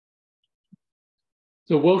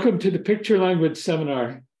So welcome to the Picture Language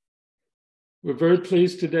Seminar. We're very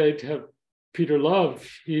pleased today to have Peter Love.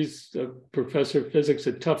 He's a professor of physics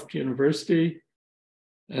at Tufts University,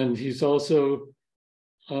 and he's also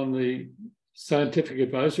on the Scientific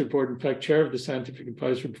Advisory Board, in fact, chair of the Scientific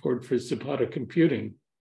Advisory Board for Zapata Computing.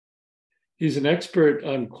 He's an expert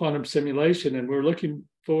on quantum simulation, and we're looking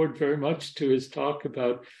forward very much to his talk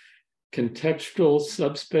about contextual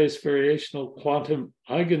subspace variational quantum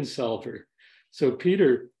Eigensolver. So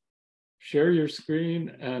Peter, share your screen,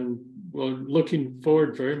 and we're looking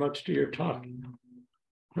forward very much to your talk.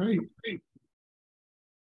 Great.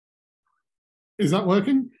 Is that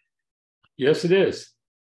working? Yes, it is.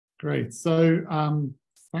 Great. So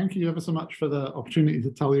thank you ever so much for the opportunity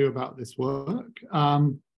to tell you about this work.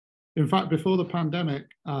 In fact, before the pandemic,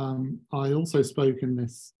 I also spoke in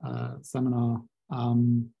this seminar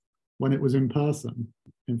when it was in person.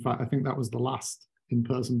 In fact, I think that was the last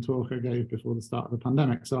in-person talk I gave before the start of the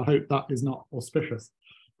pandemic. So I hope that is not auspicious.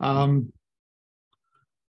 But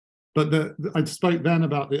I spoke then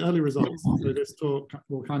about the early results. So this talk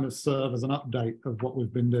will kind of serve as an update of what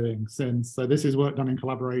we've been doing since. So this is work done in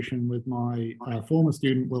collaboration with my former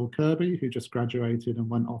student, Will Kirby, who just graduated and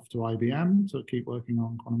went off to IBM to keep working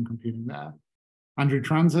on quantum computing there. Andrew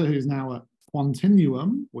Transer, who's now at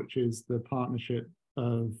Quantinuum, which is the partnership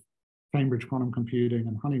of Cambridge Quantum Computing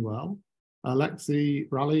and Honeywell. Alexi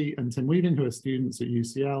Raleigh and Tim Weaving, who are students at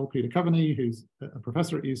UCL, Peter Coveney, who's a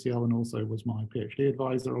professor at UCL and also was my PhD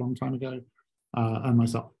advisor a long time ago, and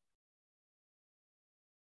myself.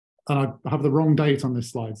 And I have the wrong date on this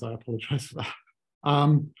slide, so I apologize for that.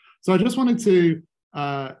 So I just wanted to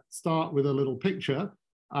start with a little picture.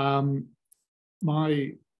 I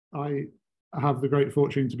have the great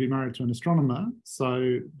fortune to be married to an astronomer.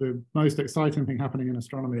 So the most exciting thing happening in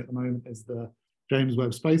astronomy at the moment is the James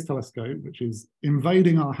Webb Space Telescope, which is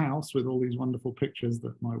invading our house with all these wonderful pictures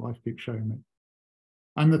that my wife keeps showing me.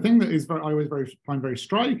 And the thing that is I always find very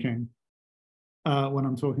striking when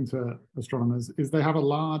I'm talking to astronomers is they have a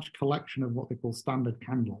large collection of what they call standard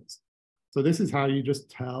candles. So this is how you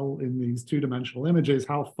just tell in these two-dimensional images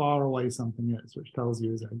how far away something is, which tells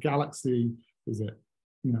you, is it a galaxy? Is it,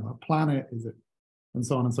 a planet? Is it, and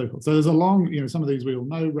so on and so forth. So there's a long, some of these we all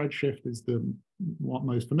know. Redshift is the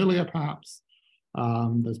most familiar, perhaps.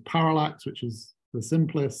 There's parallax, which is the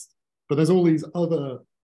simplest, but there's all these other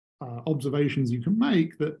observations you can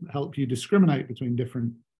make that help you discriminate between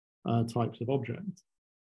different types of objects.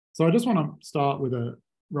 So I just want to start with a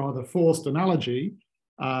rather forced analogy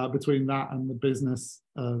between that and the business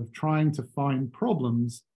of trying to find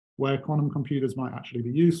problems where quantum computers might actually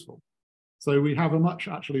be useful. So we have a much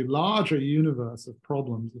actually larger universe of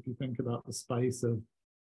problems if you think about the space of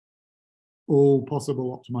all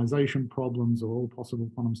possible optimization problems or all possible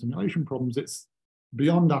quantum simulation problems. It's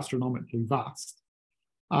beyond astronomically vast.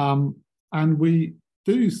 And we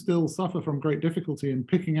do still suffer from great difficulty in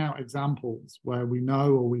picking out examples where we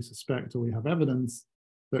know or we suspect or we have evidence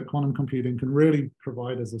that quantum computing can really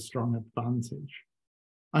provide us a strong advantage.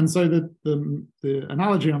 And so the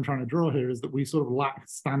analogy I'm trying to draw here is that we sort of lack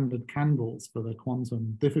standard candles for the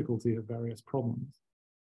quantum difficulty of various problems.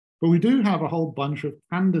 But we do have a whole bunch of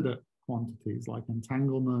candidate quantities like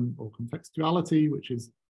entanglement or contextuality, which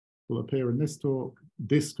will appear in this talk,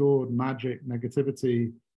 discord, magic,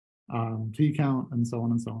 negativity, T-count, and so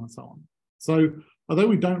on and so on and so on. So although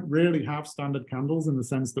we don't really have standard candles in the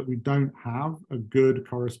sense that we don't have a good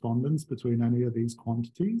correspondence between any of these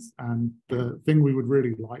quantities, and the thing we would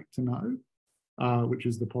really like to know, which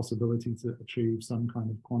is the possibility to achieve some kind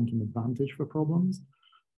of quantum advantage for problems,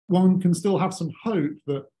 one can still have some hope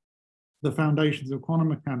that the foundations of quantum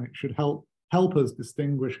mechanics should help us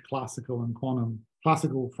distinguish classical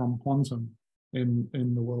from quantum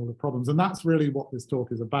in the world of problems. And that's really what this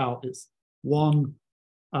talk is about. It's one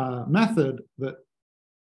method that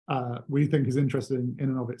we think is interesting in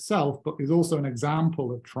and of itself, but is also an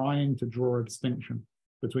example of trying to draw a distinction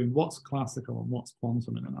between what's classical and what's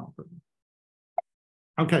quantum in an algorithm.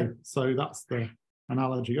 Okay, so that's the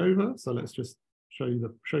analogy over. So let's just show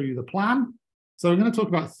you the plan. So we're going to talk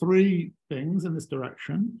about three things in this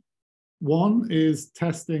direction. One is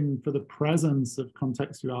testing for the presence of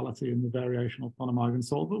contextuality in the variational quantum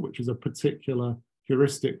eigensolver, which is a particular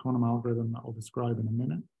heuristic quantum algorithm that I'll describe in a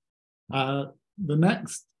minute. The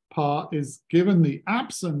next part is, given the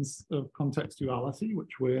absence of contextuality,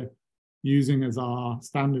 which we're using as our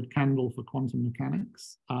standard candle for quantum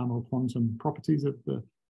mechanics or quantum properties of the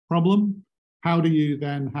problem, how do you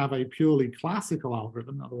then have a purely classical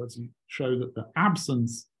algorithm? In other words, you show that the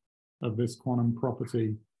absence of this quantum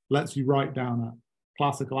property lets you write down a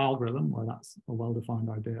classical algorithm, where that's a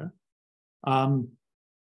well-defined idea.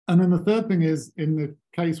 And then the third thing is, in the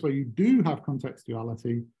case where you do have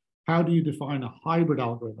contextuality, how do you define a hybrid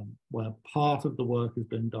algorithm where part of the work is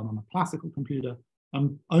being done on a classical computer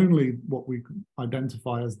and only what we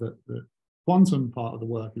identify as the quantum part of the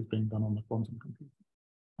work is being done on the quantum computer?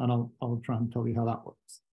 And I'll try and tell you how that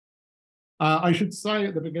works. I should say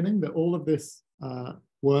at the beginning that all of this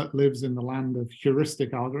work lives in the land of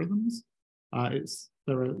heuristic algorithms.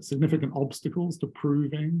 There are significant obstacles to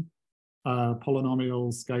proving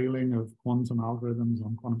polynomial scaling of quantum algorithms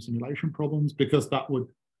on quantum simulation problems, because that would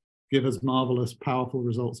give us marvelous, powerful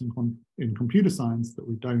results in computer science that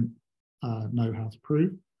we don't know how to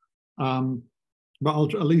prove. But I'll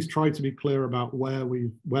at least try to be clear about where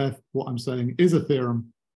what I'm saying is a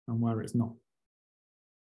theorem and where it's not.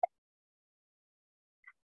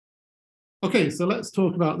 Okay, so let's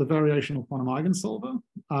talk about the variational quantum eigensolver.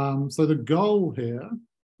 So the goal here,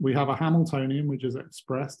 we have a Hamiltonian, which is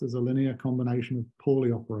expressed as a linear combination of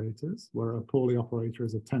Pauli operators, where a Pauli operator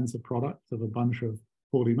is a tensor product of a bunch of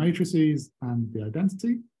Pauli matrices and the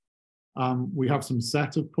identity. We have some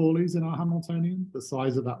set of Paulis in our Hamiltonian. The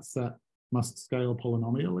size of that set must scale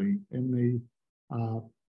polynomially in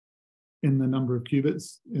the number of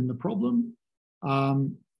qubits in the problem.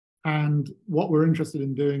 And what we're interested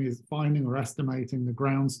in doing is finding or estimating the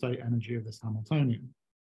ground state energy of this Hamiltonian.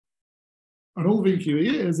 And all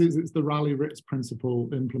VQE is it's the Rayleigh-Ritz principle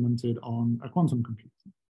implemented on a quantum computer.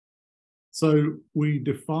 So we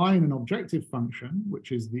define an objective function,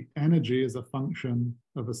 which is the energy as a function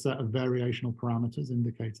of a set of variational parameters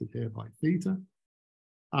indicated here by theta.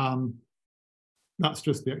 That's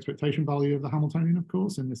just the expectation value of the Hamiltonian, of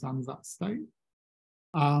course, in this ansatz state.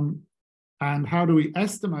 And how do we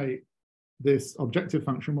estimate this objective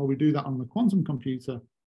function? Well, we do that on the quantum computer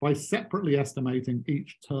by separately estimating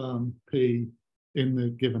each term P in the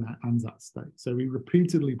given ansatz state. So we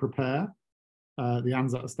repeatedly prepare the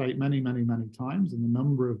ansatz state many times, and the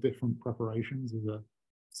number of different preparations is a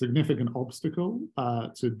significant obstacle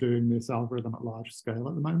to doing this algorithm at large scale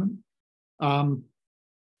at the moment. And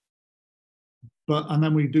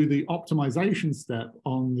then we do the optimization step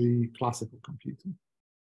on the classical computer.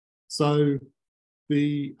 So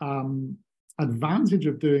the advantage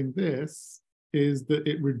of doing this is that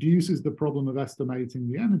it reduces the problem of estimating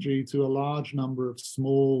the energy to a large number of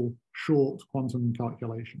small, short quantum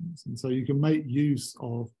calculations. And so you can make use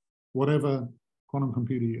of whatever quantum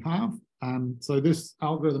computer you have. And so this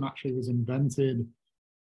algorithm actually was invented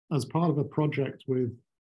as part of a project with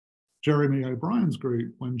Jeremy O'Brien's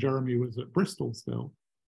group when Jeremy was at Bristol still.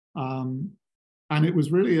 And it was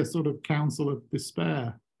really a sort of counsel of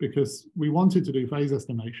despair, because we wanted to do phase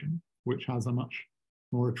estimation, which has a much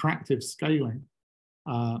more attractive scaling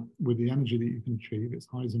with the energy that you can achieve. It's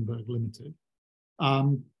Heisenberg limited.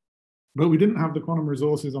 But we didn't have the quantum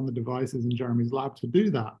resources on the devices in Jeremy's lab to do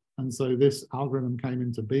that. And so this algorithm came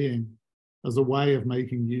into being as a way of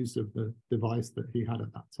making use of the device that he had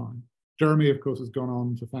at that time. Jeremy, of course, has gone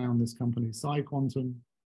on to found this company, PsiQuantum,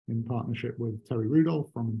 in partnership with Terry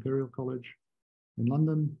Rudolph from Imperial College in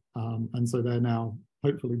London. And so they're now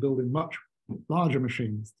hopefully building much larger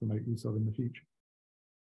machines to make use of in the future.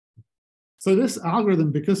 So this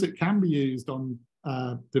algorithm, because it can be used on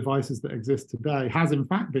devices that exist today, has in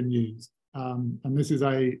fact been used. And this is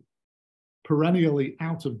a perennially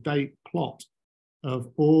out-of-date plot of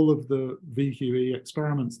all of the VQE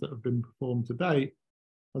experiments that have been performed to date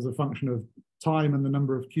as a function of time and the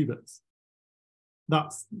number of qubits.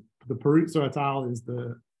 That's the Peruzzo et al. Is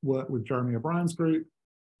the work with Jeremy O'Brien's group.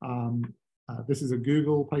 This is a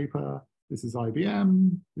Google paper. This is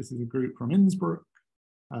IBM. This is a group from Innsbruck.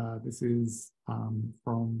 This is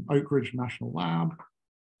from Oak Ridge National Lab.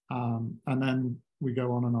 And then we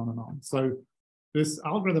go on and on and on. So this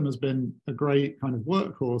algorithm has been a great kind of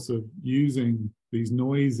workhorse of using these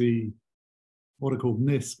noisy, what are called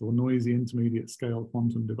NISQ, or noisy intermediate scale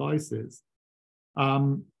quantum devices.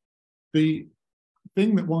 The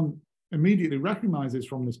thing that one immediately recognizes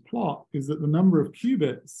from this plot is that the number of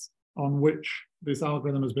qubits on which this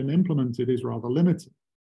algorithm has been implemented is rather limited.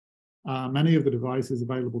 Many of the devices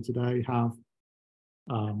available today have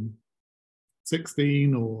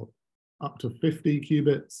 16 or up to 50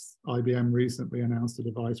 qubits. IBM recently announced a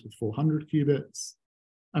device with 400 qubits.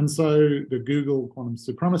 And so the Google quantum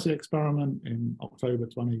supremacy experiment in October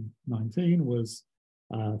 2019 was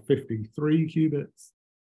 53 qubits.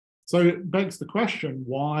 So it begs the question,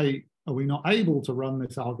 why are we not able to run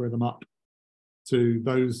this algorithm up to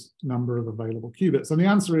those number of available qubits? And the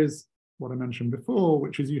answer is what I mentioned before,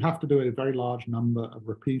 which is you have to do a very large number of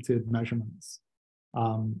repeated measurements.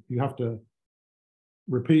 You have to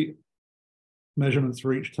repeat measurements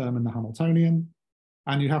for each term in the Hamiltonian,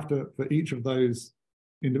 and you have to, for each of those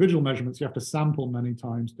individual measurements, you have to sample many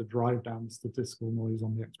times to drive down the statistical noise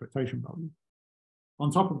on the expectation value.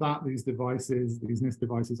 On top of that, these devices, these NISQ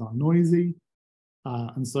devices, are noisy,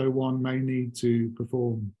 and so one may need to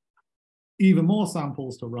perform even more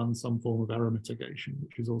samples to run some form of error mitigation,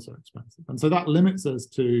 which is also expensive. And so that limits us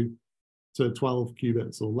to 12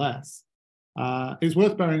 qubits or less. It's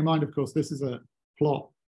worth bearing in mind, of course, this is a plot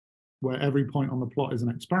where every point on the plot is an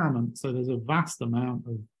experiment. So there's a vast amount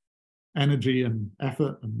of energy and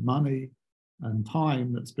effort and money and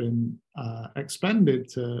time that's been expended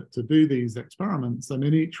to do these experiments. And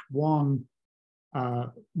in each one,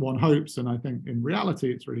 one hopes, and I think in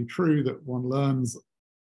reality it's really true, that one learns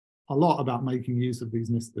a lot about making use of these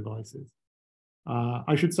NISQ devices.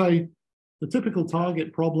 I should say the typical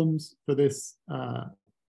target problems for this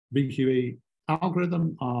VQE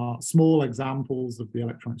algorithm are small examples of the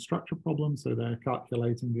electronic structure problem. So they're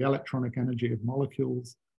calculating the electronic energy of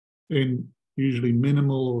molecules in usually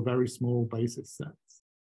minimal or very small basis sets.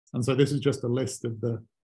 And so this is just a list of the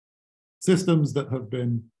systems that have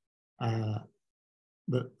been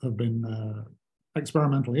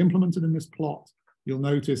experimentally implemented in this plot. You'll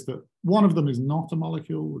notice that one of them is not a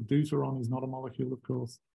molecule. Deuteron is not a molecule, of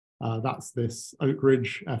course. That's this Oak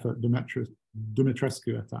Ridge effort, Dumitrescu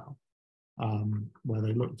et al., where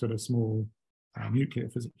they looked at a small nuclear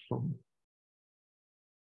physics problem.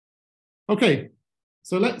 Okay,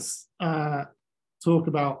 so let's talk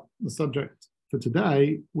about the subject for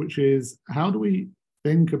today, which is how do we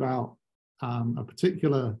think about a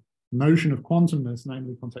particular notion of quantumness,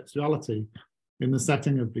 namely contextuality, in the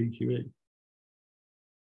setting of VQE.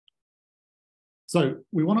 So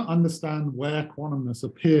we want to understand where quantumness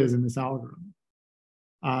appears in this algorithm.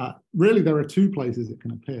 Really, there are two places it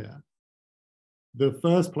can appear. The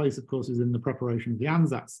first place, of course, is in the preparation of the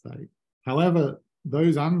ansatz state. However,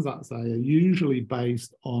 those ansatz are usually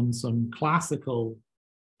based on some classical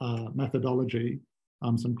methodology,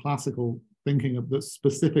 some classical thinking that's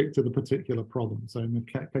specific to the particular problem. So in the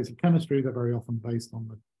case of chemistry, they're very often based on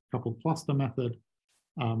the coupled cluster method,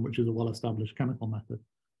 which is a well-established chemical method.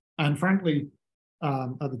 And frankly,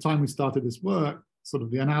 at the time we started this work, sort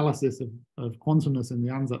of the analysis of quantumness in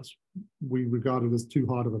the ansatz we regarded as too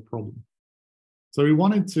hard of a problem. So we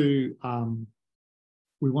wanted to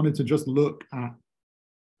just look at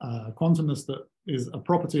quantumness that is a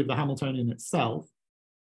property of the Hamiltonian itself.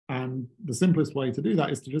 And the simplest way to do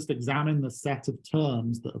that is to just examine the set of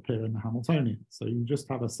terms that appear in the Hamiltonian. So you just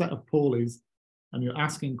have a set of Pauli's, and you're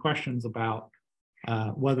asking questions about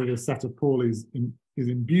whether this set of Pauli's is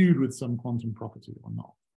imbued with some quantum property or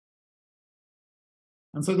not.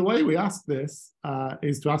 And so the way we ask this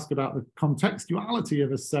is to ask about the contextuality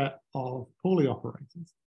of a set of Pauli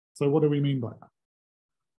operators. So what do we mean by that?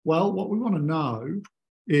 Well, what we want to know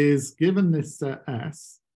is, given this set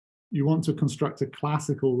S, you want to construct a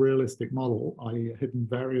classical realistic model, i.e. a hidden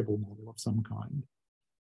variable model of some kind,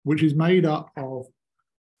 which is made up of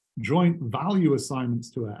joint value assignments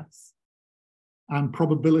to S and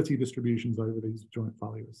probability distributions over these joint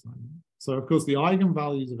value assignments. So of course, the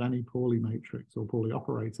eigenvalues of any Pauli matrix or Pauli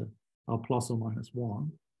operator are plus or minus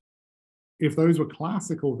 1. If those were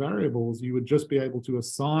classical variables, you would just be able to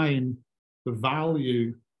assign the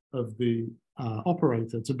value of the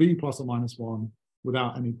operator to be plus or minus 1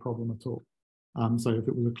 without any problem at all. So if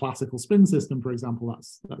it was a classical spin system, for example,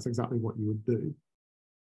 that's exactly what you would do.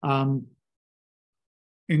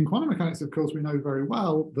 In quantum mechanics, of course, we know very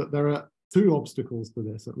well that there are two obstacles to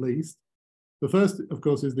this, at least. The first, of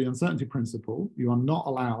course, is the uncertainty principle. You are not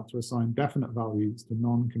allowed to assign definite values to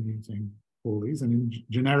non-commuting Pauli's, and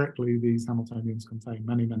generically, these Hamiltonians contain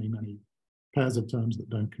many, many, many pairs of terms that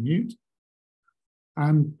don't commute.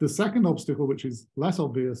 And the second obstacle, which is less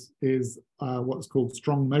obvious, is what's called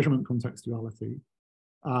strong measurement contextuality,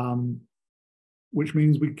 which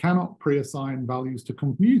means we cannot pre-assign values to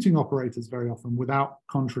commuting operators very often without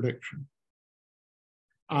contradiction.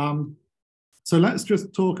 So let's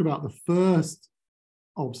just talk about the first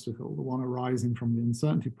obstacle, the one arising from the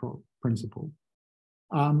uncertainty principle.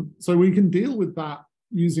 So we can deal with that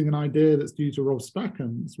using an idea that's due to Rob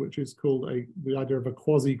Speckens, which is called the idea of a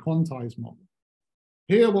quasi-quantized model.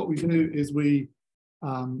 Here, what we do is we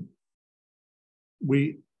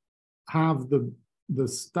have the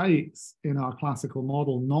states in our classical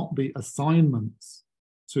model not be assignments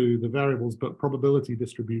to the variables, but probability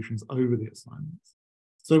distributions over the assignments.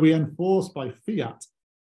 So we enforce by fiat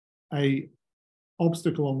an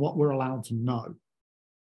obstacle on what we're allowed to know.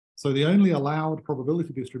 So the only allowed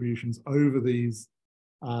probability distributions over these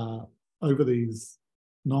non-commuting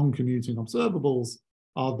observables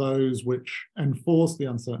are those which enforce the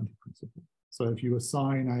uncertainty principle. So if you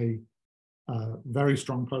assign a very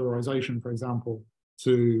strong polarization, for example,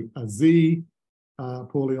 to a Z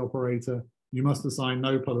Pauli operator, you must assign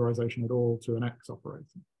no polarization at all to an X operator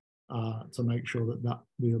to make sure that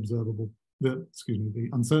the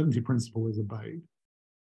uncertainty principle is obeyed.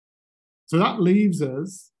 So that leaves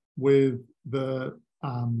us with the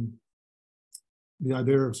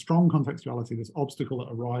idea of strong contextuality, this obstacle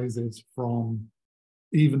that arises from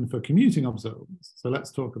even for commuting observables. So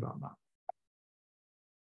let's talk about that.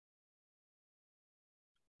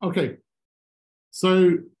 Okay,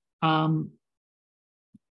 so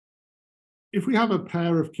if we have a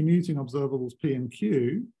pair of commuting observables P and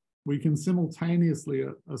Q, we can simultaneously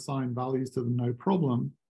assign values to them, no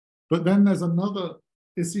problem. But then there's another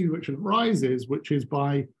issue which arises, which is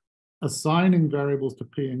by assigning variables to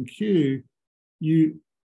P and Q, you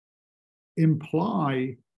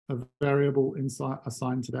imply a variable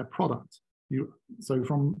assigned to their product. So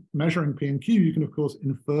from measuring P and Q, you can of course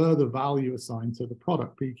infer the value assigned to the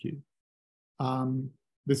product PQ.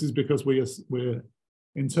 This is because we're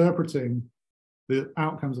interpreting the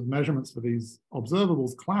outcomes of measurements for these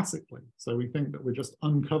observables classically. So we think that we're just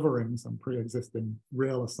uncovering some pre-existing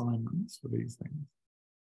real assignments for these things.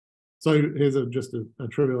 So here's just a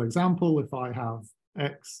trivial example. If I have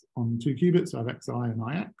X on 2 qubits, I have Xi and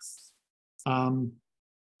Ix.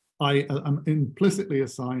 I am implicitly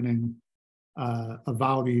assigning a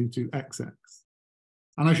value to XX.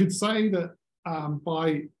 And I should say that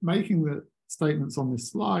by making the statements on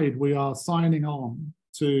this slide, we are signing on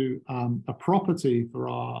to a property for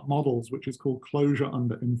our models, which is called closure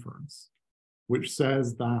under inference, which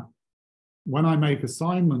says that when I make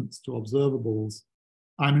assignments to observables,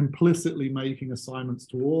 I'm implicitly making assignments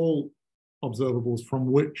to all observables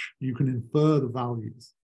from which you can infer the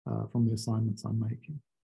values from the assignments I'm making.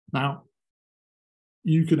 Now,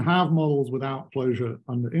 you can have models without closure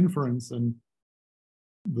under inference, and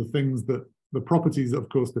the properties, of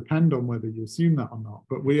course, depend on whether you assume that or not.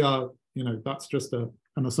 But we are, that's just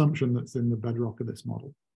an assumption that's in the bedrock of this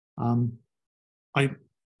model. And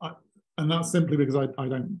that's simply because I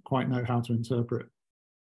don't quite know how to interpret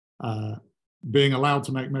being allowed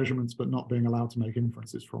to make measurements but not being allowed to make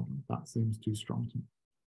inferences from them. That seems too strong to me.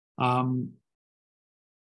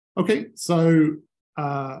 Okay, so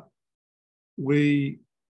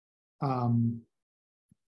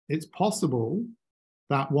it's possible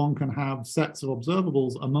that one can have sets of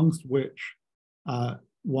observables amongst which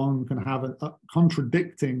one can have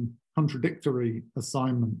contradictory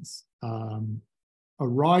assignments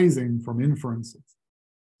arising from inferences.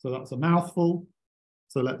 So that's a mouthful.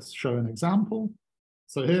 So let's show an example.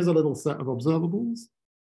 So here's a little set of observables.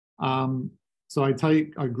 So I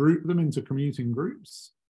group them into commuting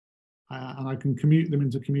groups, and I can commute them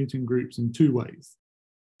into commuting groups in 2 ways.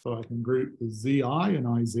 So I can group the Zi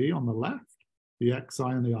and Iz on the left, the Xi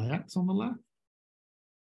and the Ix on the left.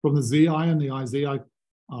 From the Zi and the Iz,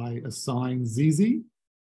 I assign ZZ.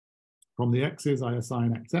 From the X's, I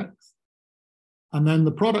assign XX. And then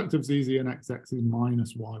the product of ZZ and XX is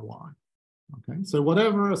minus YY. Okay, so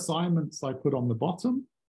whatever assignments I put on the bottom,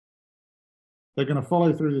 they're going to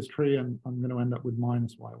follow through this tree, and I'm going to end up with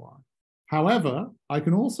minus YY. However, I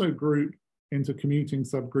can also group into commuting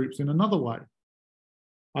subgroups in another way.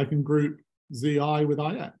 I can group Zi with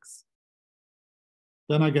Ix.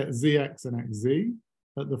 Then I get Zx and Xz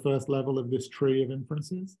at the first level of this tree of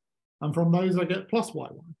inferences. And from those, I get plus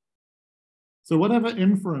YY. So whatever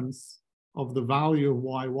inference of the value of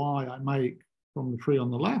YY I make from the tree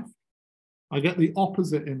on the left, I get the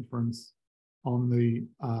opposite inference on the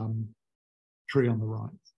tree on the right.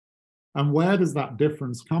 And where does that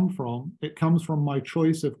difference come from? It comes from my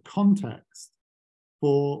choice of context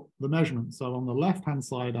for the measurement. So on the left-hand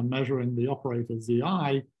side, I'm measuring the operator Zi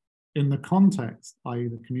in the context, i.e.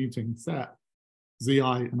 the commuting set, Zi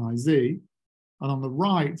and Iz. And on the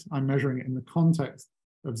right, I'm measuring it in the context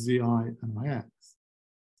of Zi and Ix.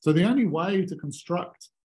 So the only way to construct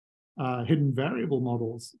hidden variable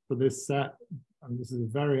models for this set, and this is a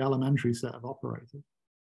very elementary set of operators,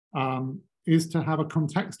 is to have a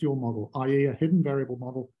contextual model, i.e. a hidden variable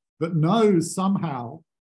model that knows somehow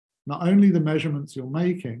not only the measurements you're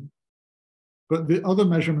making, but the other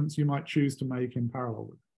measurements you might choose to make in parallel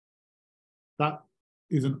with. That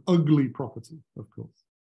is an ugly property, of course.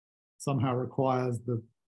 Somehow requires the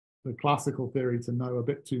classical theory to know a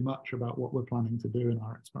bit too much about what we're planning to do in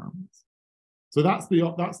our experiments. So that's the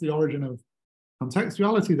origin of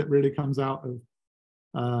contextuality that really comes out of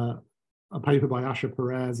a paper by Asher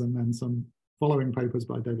Perez and then some following papers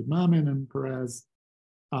by David Mermin and Perez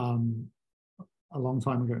a long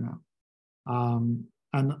time ago now.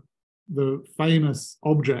 And the famous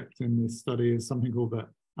object in this study is something called the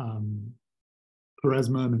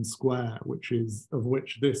Perez-Mermin square, which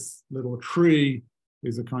this little tree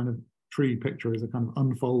is a kind of tree picture, is a kind of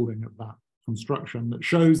unfolding of that construction that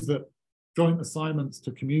shows that joint assignments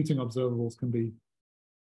to commuting observables can be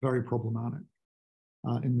very problematic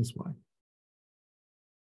in this way.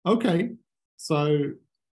 Okay, so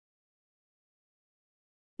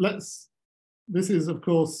this is of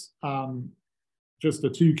course just a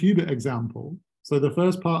 2-qubit example. So the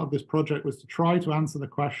first part of this project was to try to answer the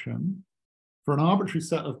question for an arbitrary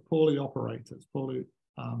set of Pauli operators,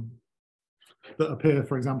 that appear,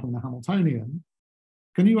 for example, in the Hamiltonian.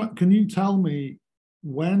 Can you tell me,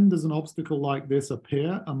 when does an obstacle like this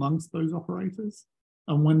appear amongst those operators,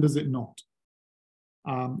 and when does it not?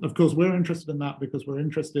 Of course, we're interested in that because we're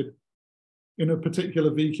interested in a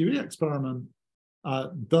particular VQE experiment.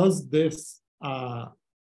 Does this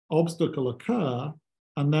obstacle occur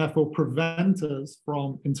and therefore prevent us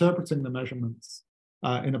from interpreting the measurements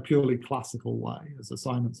in a purely classical way as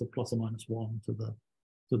assignments of ±1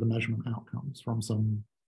 to the measurement outcomes from some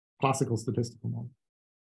classical statistical model?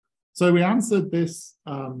 So we answered this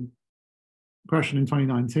question in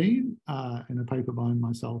 2019 in a paper by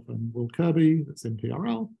myself and Will Kirby that's in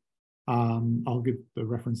PRL. I'll give the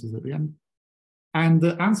references at the end. And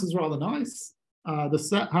the answer's rather nice. The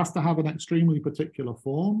set has to have an extremely particular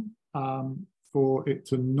form for it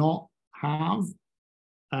to not have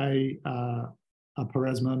a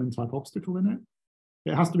Perez-Mermin type obstacle in it.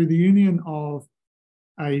 It has to be the union of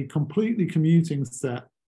a completely commuting set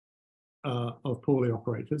of Pauli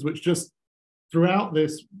operators, which just throughout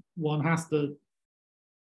this, one has to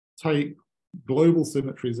take global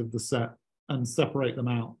symmetries of the set and separate them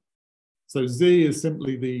out. So Z is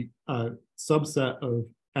simply the subset of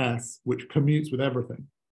S, which commutes with everything.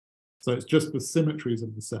 So it's just the symmetries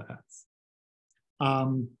of the set S.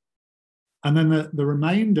 And then the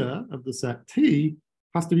remainder of the set T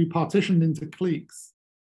has to be partitioned into cliques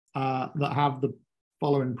that have the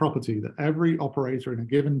following property, that every operator in a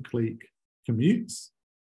given clique commutes,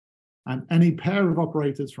 and any pair of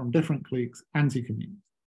operators from different cliques anti-commute.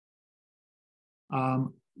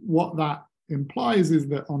 What that implies is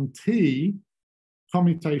that on T,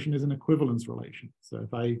 commutation is an equivalence relation. So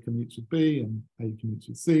if A commutes with B and A commutes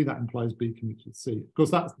with C, that implies B commutes with C. Of course,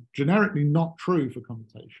 that's generically not true for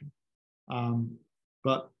commutation.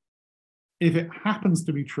 But if it happens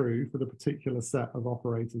to be true for the particular set of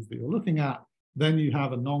operators that you're looking at, then you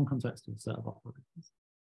have a non-contextual set of operators.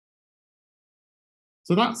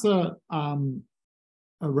 So that's a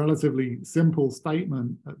relatively simple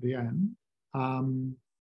statement at the end.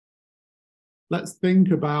 Let's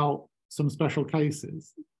think about some special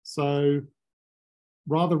cases. So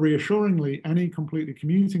rather reassuringly, any completely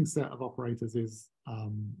commuting set of operators is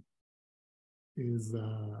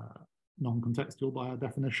non-contextual by our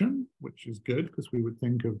definition, which is good because we would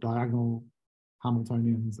think of diagonal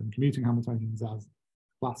Hamiltonians and commuting Hamiltonians as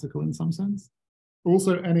classical in some sense.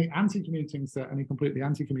 Also, any anti-commuting set, any completely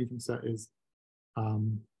anti-commuting set is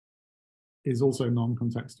also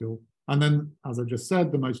non-contextual. And then, as I just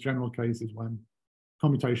said, the most general case is when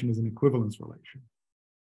commutation is an equivalence relation.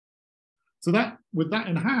 So that, with that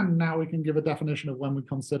in hand, now we can give a definition of when we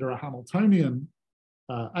consider a Hamiltonian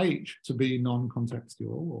H to be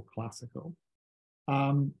non-contextual or classical.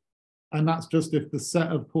 And that's just if the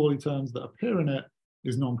set of Pauli terms that appear in it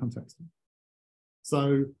is non-contextual.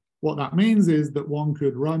 So what that means is that one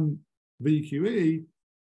could run VQE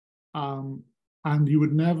and you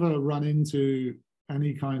would never run into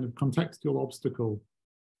any kind of contextual obstacle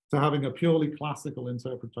to having a purely classical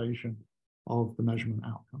interpretation of the measurement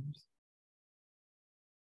outcomes.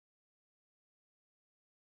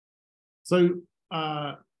 So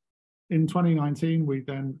in 2019, we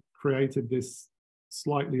then created this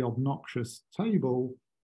slightly obnoxious table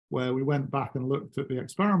where we went back and looked at the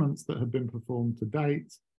experiments that had been performed to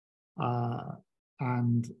date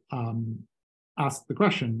and asked the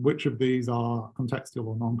question, which of these are contextual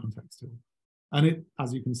or non-contextual? And it,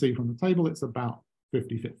 as you can see from the table, it's about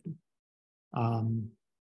 50-50.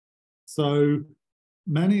 So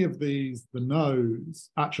many of these, the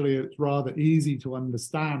no's, actually it's rather easy to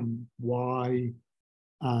understand why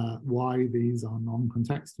these are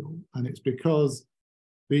non-contextual. And it's because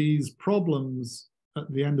these problems at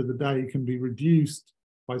the end of the day can be reduced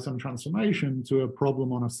by some transformation to a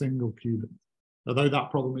problem on a single qubit. Although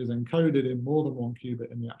that problem is encoded in more than one qubit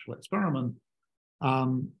in the actual experiment,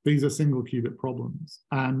 these are single qubit problems.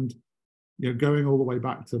 And going all the way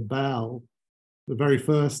back to Bell, the very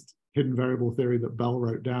first hidden variable theory that Bell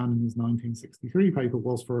wrote down in his 1963 paper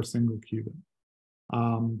was for a single qubit.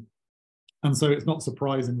 And so it's not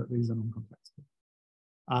surprising that these are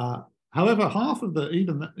non-contextual. However, half of the,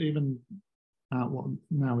 even what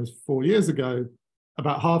now is 4 years ago,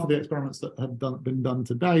 about half of the experiments that have been done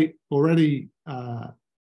to date already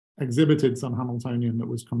exhibited some Hamiltonian that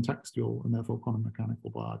was contextual and therefore quantum mechanical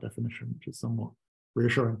by our definition, which is somewhat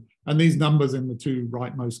reassuring. And these numbers in the two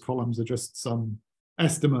rightmost columns are just some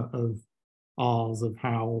estimate of R's of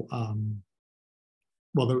how,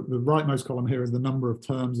 well, the rightmost column here is the number of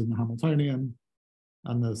terms in the Hamiltonian,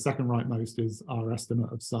 and the second rightmost is our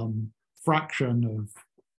estimate of some fraction of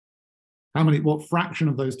what fraction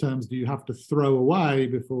of those terms do you have to throw away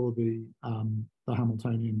before the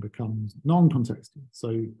Hamiltonian becomes non-contextual.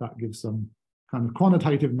 So that gives some kind of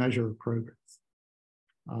quantitative measure of progress.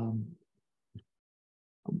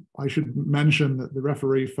 I should mention that the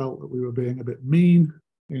referee felt that we were being a bit mean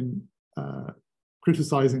in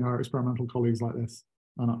criticizing our experimental colleagues like this.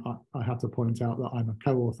 And I had to point out that I'm a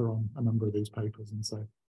co-author on a number of these papers, and so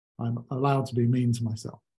I'm allowed to be mean to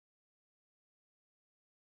myself.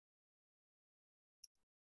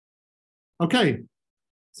 Okay,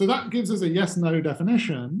 so that gives us a yes-no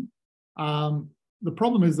definition. The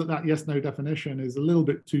problem is that yes-no definition is a little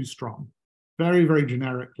bit too strong. Very, very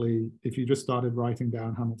generically, if you just started writing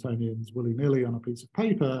down Hamiltonians willy-nilly on a piece of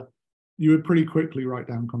paper, you would pretty quickly write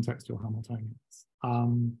down contextual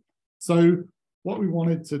Hamiltonians. So what we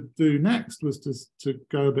wanted to do next was to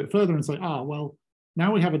go a bit further and say, well,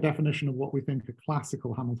 now we have a definition of what we think a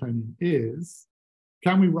classical Hamiltonian is.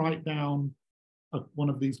 Can we write down one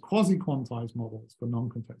of these quasi-quantized models for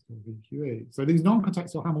non-contextual VQE? So these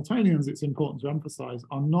non-contextual Hamiltonians, it's important to emphasize,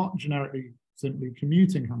 are not generically simply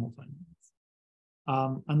commuting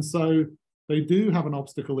Hamiltonians. And so they do have an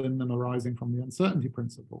obstacle in them arising from the uncertainty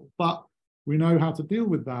principle, but we know how to deal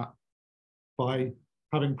with that by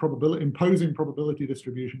having imposing probability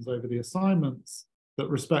distributions over the assignments that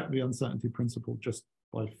respect the uncertainty principle just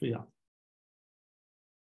by fiat.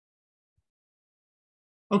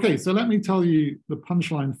 Okay, so let me tell you the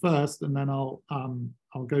punchline first, and then we'll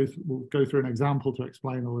go through an example to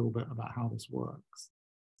explain a little bit about how this works.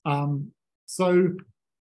 So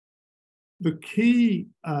the key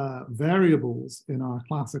variables in our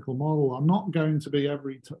classical model are not going to be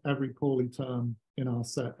every Pauli term in our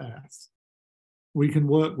set S. We can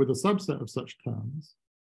work with a subset of such terms.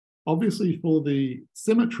 Obviously, for the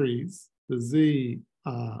symmetries, the Z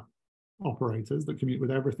operators that commute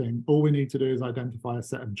with everything, all we need to do is identify a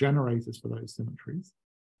set of generators for those symmetries.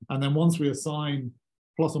 And then once we assign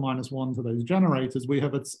plus or minus 1 to those generators, we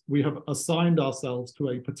have assigned ourselves to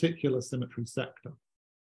a particular symmetry sector.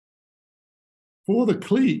 For the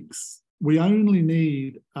cliques, we only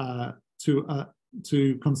need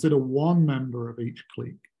to consider one member of each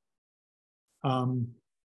clique. And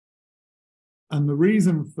the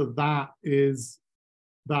reason for that is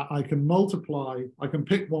that I can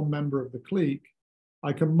pick one member of the clique,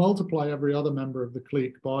 I can multiply every other member of the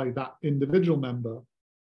clique by that individual member.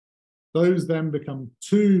 Those then become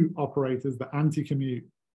two operators that anti-commute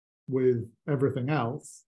with everything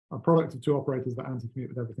else, a product of two operators that anti-commute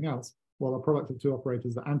with everything else, while a product of two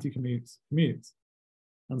operators that anti-commutes commutes.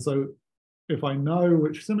 And so if I know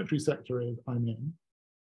which symmetry sector I'm in,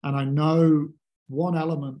 and I know one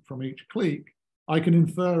element from each clique, I can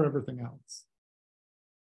infer everything else.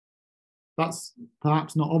 That's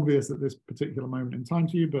perhaps not obvious at this particular moment in time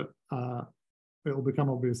to you, but it'll become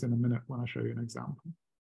obvious in a minute when I show you an example.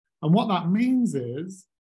 And what that means is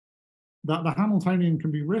that the Hamiltonian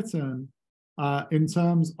can be written in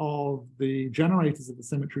terms of the generators of the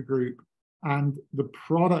symmetry group and the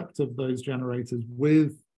product of those generators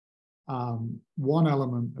with one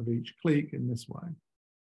element of each clique in this way.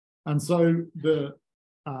 And so the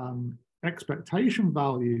expectation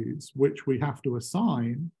values which we have to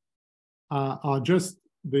assign are just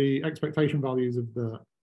the expectation values of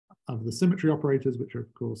the symmetry operators, which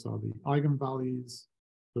of course are the eigenvalues.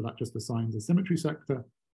 So that just assigns a symmetry sector,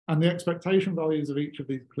 and the expectation values of each of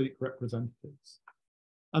these clique representatives.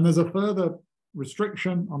 And there's a further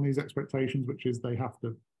restriction on these expectations, which is they have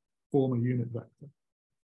to form a unit vector.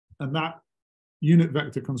 And that unit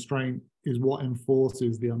vector constraint is what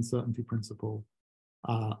enforces the uncertainty principle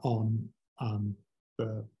on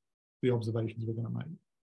the observations we're going to make.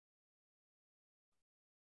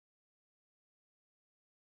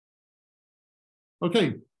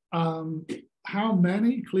 Okay, how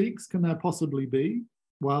many cliques can there possibly be?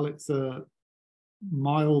 Well, it's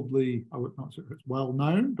mildly, I would not say it's well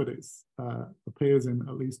known, but it appears in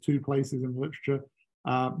at least 2 places in the literature,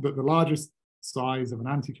 that the largest size of an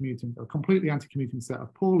anti-commuting, a completely anti-commuting set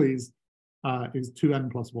of Paulis is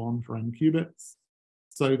 2n plus 1 for n qubits.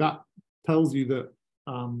 So that tells you that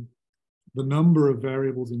the number of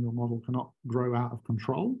variables in your model cannot grow out of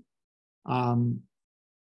control.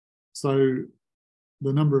 So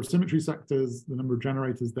the number of symmetry sectors, the number of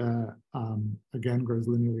generators there, again, grows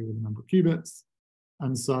linearly with the number of qubits.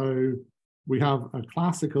 And so we have a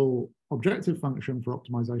classical objective function for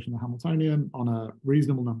optimization of the Hamiltonian on a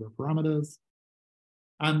reasonable number of parameters.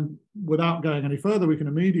 And without going any further, we can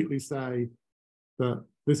immediately say that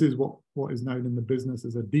this is what is known in the business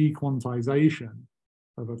as a dequantization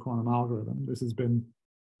of a quantum algorithm. This has been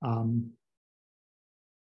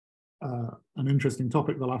an interesting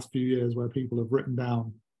topic the last few years, where people have written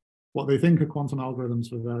down what they think are quantum algorithms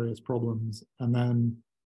for various problems, and then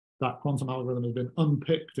that quantum algorithm has been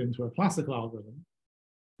unpicked into a classical algorithm.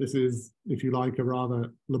 This is, if you like, a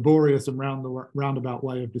rather laborious and roundabout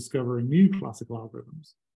way of discovering new classical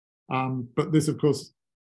algorithms. But this, of course,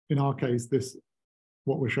 in our case,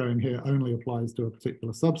 what we're showing here only applies to a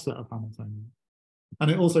particular subset of Hamiltonian.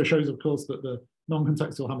 And it also shows, of course, that the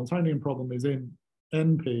non-contextual Hamiltonian problem is in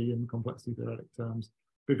NP, in complexity theoretic terms,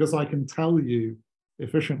 because I can tell you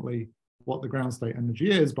efficiently what the ground state energy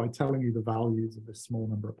is by telling you the values of this small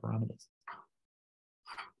number of parameters.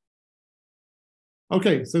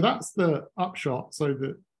 Okay, so that's the upshot. So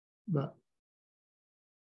the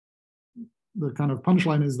kind of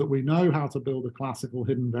punchline is that we know how to build a classical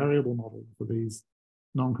hidden variable model for these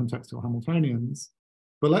non-contextual Hamiltonians.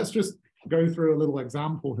 But let's just go through a little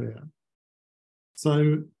example here.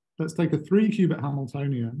 So let's take a 3-qubit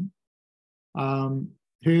Hamiltonian.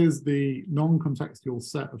 Here's the non-contextual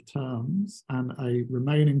set of terms and a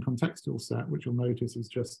remaining contextual set, which you'll notice is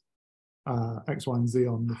just x, y, and z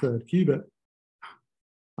on the 3rd qubit.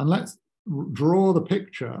 And let's draw the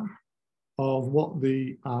picture of what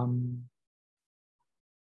the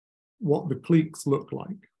cliques look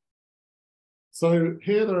like. So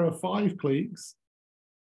here there are 5 cliques,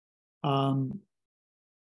 and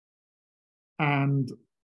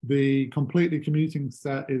the completely commuting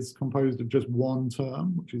set is composed of just one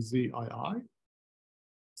term, which is zii.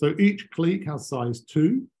 So each clique has size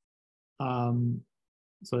 2.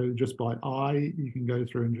 So just by I, you can go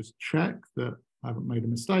through and just check that I haven't made a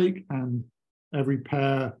mistake, and every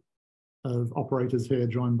pair of operators here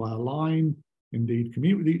joined by a line indeed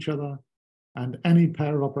commute with each other, and any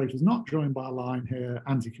pair of operators not joined by a line here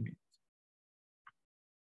anti-commute.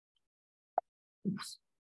 Oops.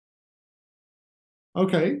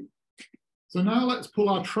 Okay, so now let's pull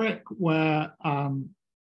our trick where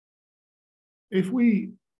if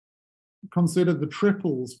we consider the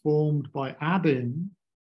triples formed by adding,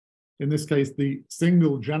 in this case, the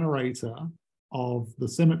single generator of the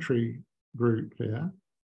symmetry group here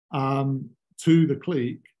to the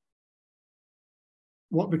clique,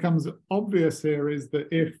 what becomes obvious here is that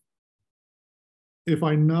if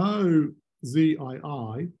I know zii,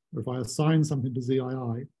 or if I assign something to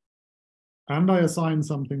zii, and I assign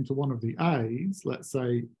something to one of the a's, let's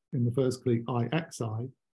say in the first clique ixi,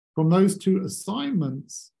 from those 2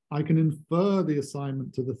 assignments, I can infer the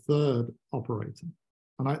assignment to the 3rd operator.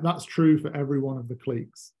 And that's true for every one of the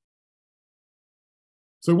cliques.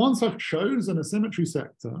 So once I've chosen a symmetry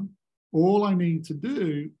sector, all I need to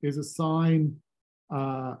do is assign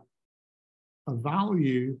a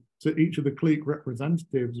value to each of the clique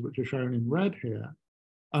representatives, which are shown in red here.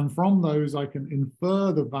 And from those, I can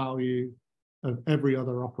infer the value of every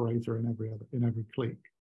other operator in every clique.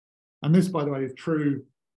 And this, by the way, is true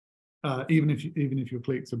even if your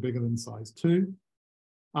cliques are bigger than size 2.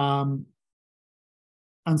 And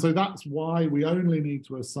so that's why we only need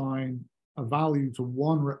to assign a value to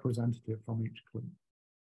one representative from each clique.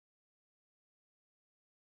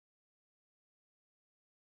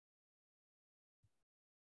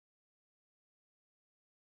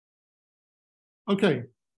 Okay,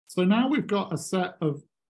 so now we've got a set of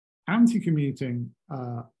anti-commuting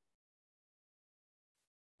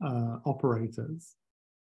operators.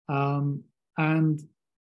 And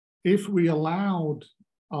if we allowed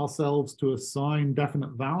ourselves to assign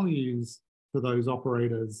definite values to those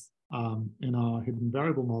operators in our hidden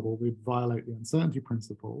variable model, we'd violate the uncertainty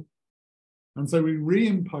principle. And so we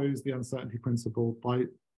reimpose the uncertainty principle by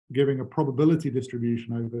giving a probability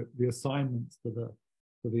distribution over the assignments to the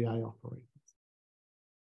A operators.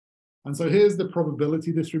 And so here's the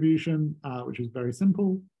probability distribution, which is very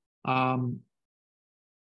simple. So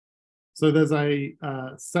there's a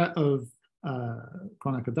set of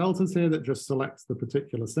Kronecker deltas here that just selects the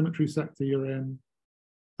particular symmetry sector you're in,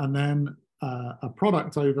 and then a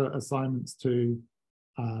product over assignments to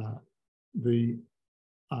the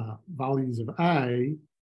values of A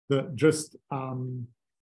that just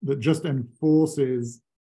enforces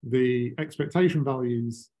the expectation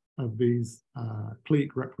values of these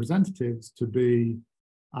clique representatives to be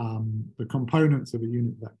the components of a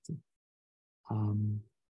unit vector.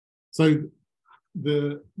 So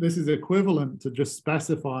this is equivalent to just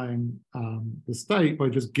specifying the state by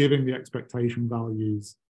just giving the expectation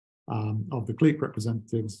values of the clique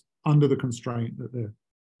representatives under the constraint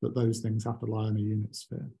that those things have to lie in a unit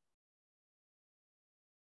sphere.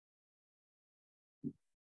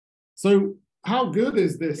 So how good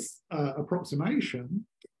is this approximation?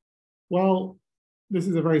 Well, this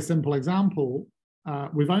is a very simple example.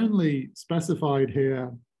 We've only specified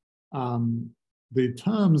here the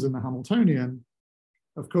terms in the Hamiltonian.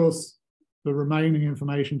 Of course, the remaining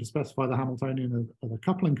information to specify the Hamiltonian are the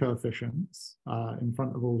coupling coefficients in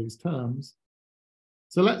front of all these terms.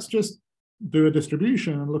 So let's just do a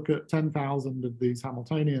distribution and look at 10,000 of these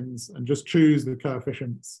Hamiltonians and just choose the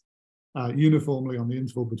coefficients uniformly on the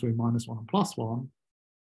interval between -1 and +1.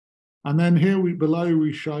 And then here below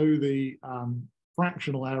we show the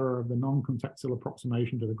fractional error of the non-contextual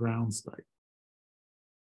approximation to the ground state.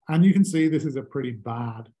 And you can see this is a pretty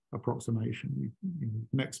bad approximation. You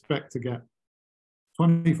can expect to get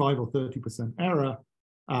 25 or 30% error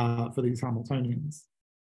for these Hamiltonians.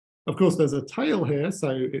 Of course, there's a tail here, so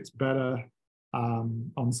it's better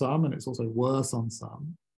on some, and it's also worse on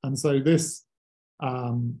some. And so this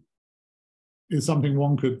is something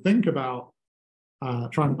one could think about,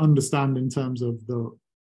 try and understand in terms of the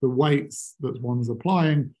weights that one's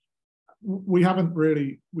applying. We don't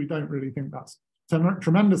really think that's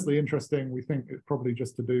tremendously interesting. We think it's probably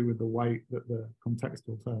just to do with the weight that the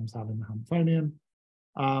contextual terms have in the Hamiltonian.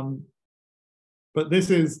 But this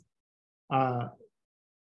is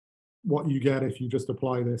what you get if you just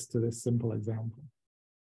apply this to this simple example.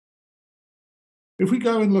 If we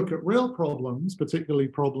go and look at real problems, particularly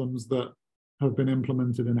problems that have been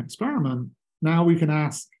implemented in experiment, now we can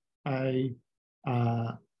ask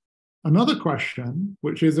another question,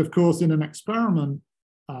 which is, of course, in an experiment,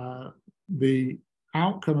 the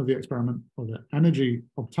outcome of the experiment, or the energy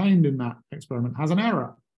obtained in that experiment, has an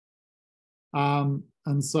error.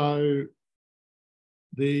 And so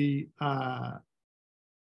the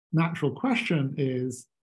natural question is,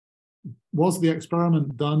 was the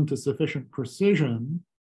experiment done to sufficient precision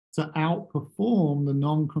to outperform the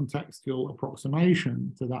non-contextual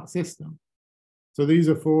approximation to that system? So these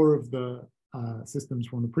are 4 of the systems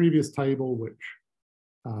from the previous table, which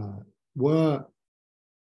were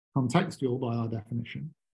contextual by our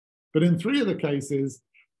definition. But in 3 of the cases,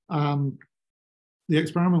 the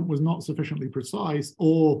experiment was not sufficiently precise,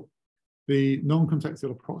 or the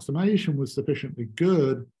non-contextual approximation was sufficiently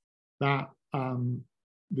good that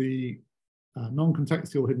the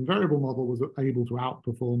non-contextual hidden variable model was able to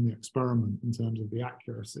outperform the experiment in terms of the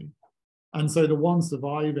accuracy. And so the one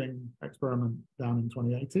surviving experiment down in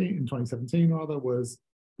 2017 rather, was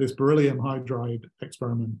this beryllium hydride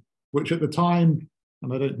experiment, which at the time,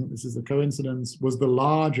 and I don't think this is a coincidence, was the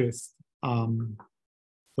largest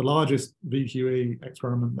VQE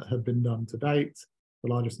experiment that had been done to date, the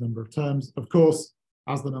largest number of terms. Of course,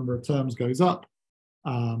 as the number of terms goes up,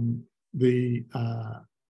 the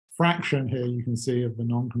fraction here you can see of the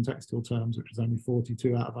non-contextual terms, which is only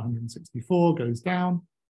 42 out of 164, goes down.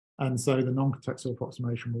 And so the non-contextual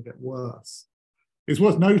approximation will get worse. It's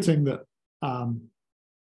worth noting that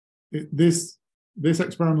this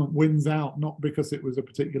experiment wins out not because it was a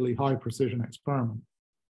particularly high precision experiment.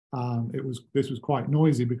 This was quite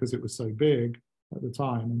noisy because it was so big at the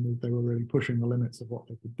time, and they were really pushing the limits of what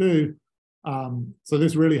they could do. So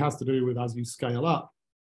this really has to do with, as you scale up,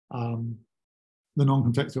 the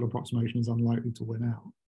non-contextual approximation is unlikely to win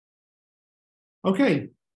out.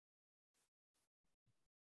 Okay.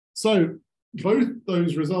 So both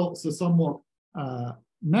those results are somewhat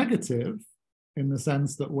negative in the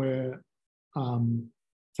sense that we're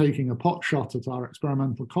taking a pot shot at our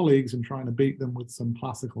experimental colleagues and trying to beat them with some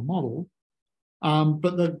classical model.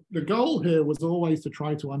 But the goal here was always to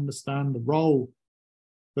try to understand the role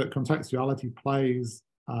that contextuality plays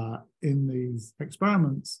in these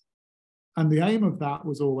experiments. And the aim of that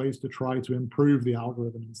was always to try to improve the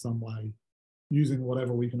algorithm in some way, using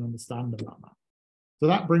whatever we can understand about that. So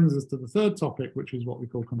that brings us to the 3rd topic, which is what we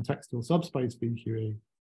call contextual subspace VQE,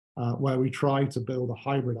 where we try to build a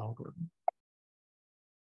hybrid algorithm.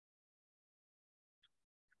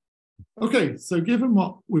 Okay, so given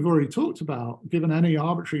what we've already talked about, given any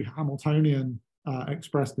arbitrary Hamiltonian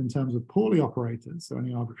expressed in terms of Pauli operators, so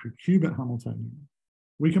any arbitrary qubit Hamiltonian,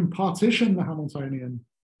 we can partition the Hamiltonian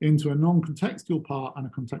into a non-contextual part and a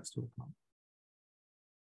contextual part.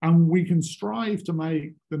 And we can strive to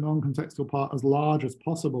make the non-contextual part as large as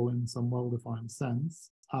possible in some well-defined sense,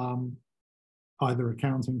 either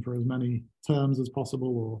accounting for as many terms as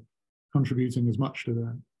possible or contributing as much to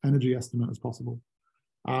the energy estimate as possible.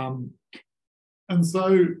 And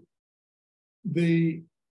so the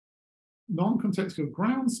non-contextual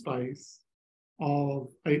ground space of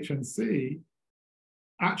HNC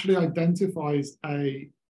actually identifies a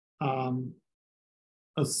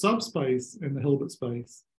subspace in the Hilbert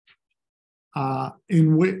space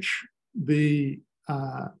in which the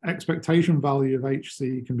expectation value of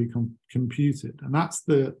HC can be computed. And that's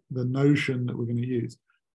the notion that we're going to use.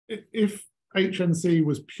 If HNC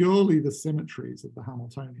was purely the symmetries of the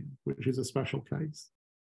Hamiltonian, which is a special case,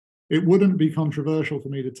 it wouldn't be controversial for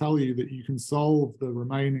me to tell you that you can solve the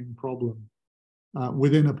remaining problem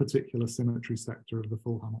within a particular symmetry sector of the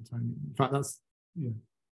full Hamiltonian. In fact, that's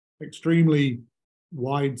extremely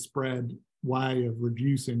widespread way of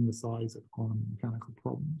reducing the size of quantum mechanical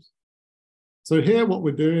problems. So here what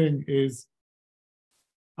we're doing is,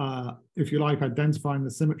 if you like, identifying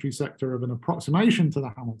the symmetry sector of an approximation to the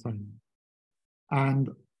Hamiltonian and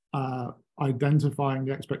identifying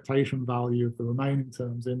the expectation value of the remaining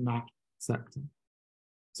terms in that sector.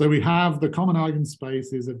 So we have the common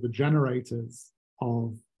eigenspaces of the generators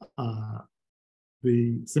of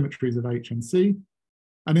the symmetries of H and C.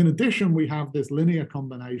 And in addition, we have this linear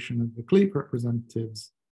combination of the Kleene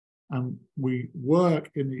representatives, and we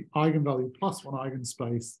work in the eigenvalue plus one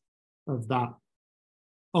eigenspace of that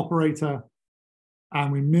operator,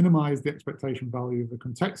 and we minimize the expectation value of the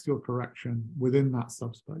contextual correction within that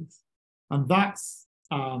subspace. And that's,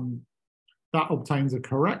 that obtains a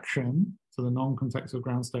correction to the non-contextual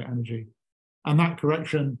ground state energy. And that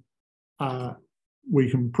correction,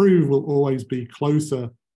 we can prove, will always be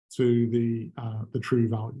closer to the true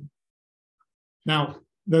value. Now,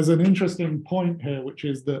 there's an interesting point here, which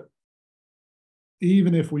is that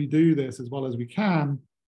even if we do this as well as we can,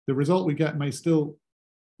 the result we get may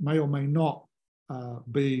or may not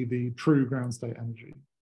be the true ground state energy.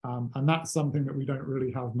 And that's something that we don't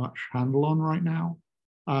really have much handle on right now.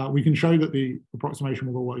 We can show that the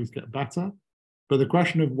approximation will always get better, but the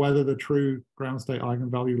question of whether the true ground state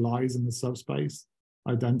eigenvalue lies in the subspace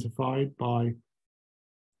identified by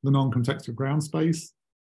the non-contextual ground space,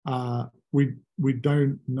 we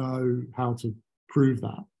don't know how to prove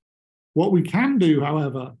that. What we can do,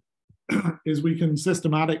 however, is we can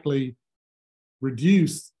systematically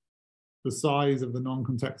reduce the size of the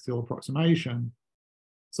non-contextual approximation.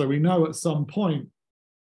 So we know at some point,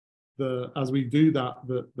 as we do that,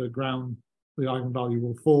 the eigenvalue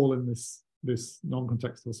will fall in this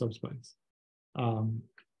non-contextual subspace.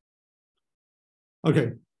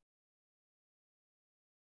 Okay.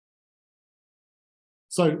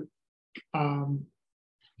 So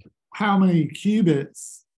how many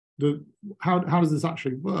qubits, how does this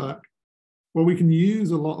actually work? Well, we can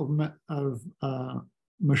use a lot of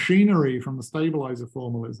machinery from the stabilizer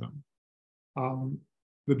formalism.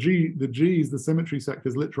 The G's, the symmetry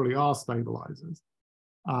sectors, literally are stabilizers.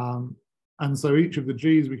 And so each of the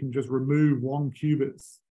G's, we can just remove 1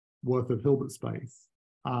 qubit's worth of Hilbert space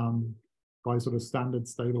by sort of standard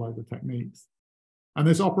stabilizer techniques. And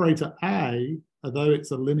this operator A, although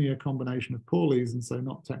it's a linear combination of Pauli's and so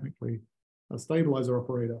not technically a stabilizer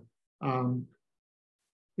operator,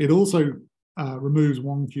 it also removes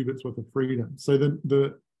 1 qubit's worth of freedom. So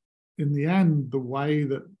in the end, the way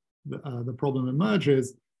that the problem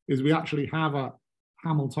emerges is we actually have a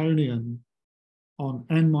Hamiltonian on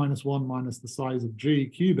n-1 minus the size of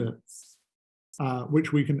G qubits,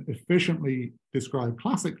 which we can efficiently describe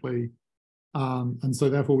classically. And so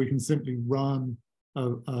therefore we can simply run a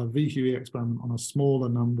VQE experiment on a smaller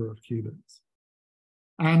number of qubits.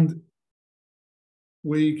 And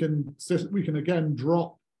we can again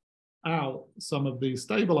drop out some of these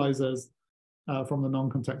stabilizers from the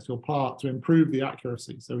non-contextual part to improve the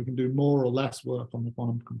accuracy. So we can do more or less work on the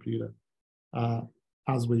quantum computer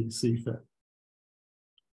as we see fit.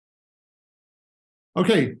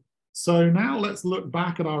 Okay, so now let's look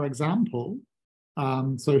back at our example.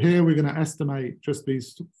 So here we're going to estimate just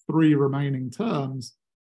these 3 remaining terms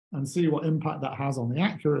and see what impact that has on the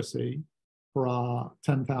accuracy for our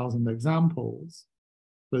 10,000 examples.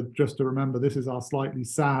 But just to remember, this is our slightly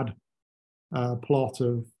sad plot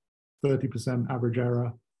of 30% average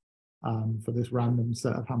error for this random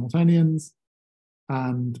set of Hamiltonians.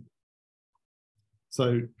 And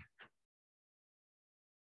so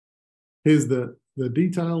here's the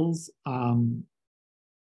details.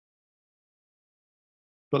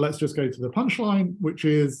 But let's just go to the punchline, which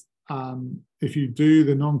is if you do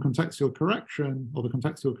the non-contextual correction or the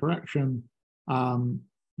contextual correction,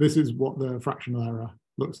 this is what the fractional error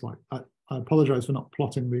looks like. I apologize for not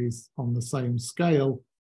plotting these on the same scale.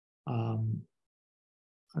 I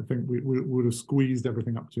think we would have squeezed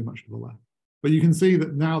everything up too much to the left. But you can see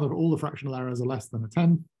that now that all the fractional errors are less than a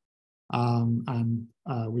 10, and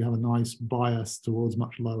we have a nice bias towards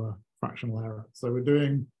much lower fractional error. So we're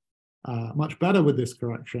doing much better with this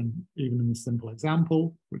correction, even in this simple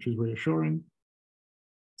example, which is reassuring.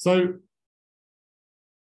 So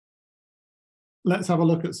let's have a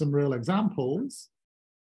look at some real examples.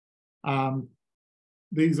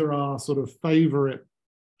 These are our sort of favorite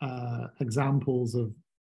examples of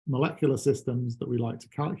molecular systems that we like to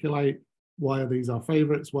calculate. Why are these our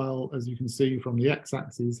favorites? Well, as you can see from the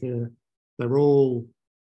x-axis here, they're all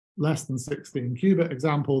less than 16 qubit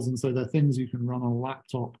examples, and so they're things you can run on a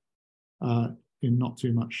laptop in not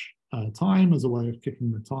too much time as a way of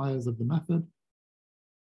kicking the tires of the method.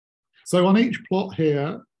 So on each plot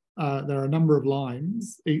here, there are a number of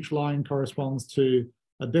lines. Each line corresponds to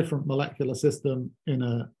a different molecular system in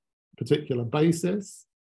a particular basis.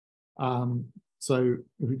 So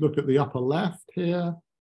if we look at the upper left here,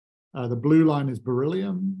 the blue line is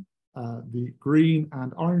beryllium. The green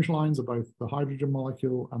and orange lines are both the hydrogen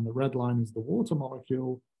molecule, and the red line is the water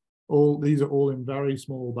molecule. These are all in very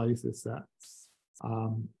small basis sets.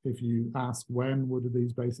 If you ask when would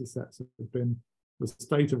these basis sets have been the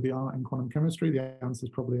state of the art in quantum chemistry, the answer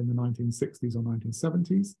is probably in the 1960s or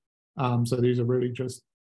 1970s. So these are really just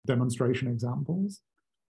demonstration examples.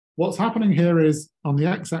 What's happening here is on the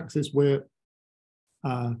x-axis, we're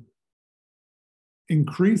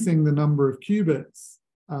increasing the number of qubits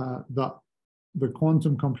that the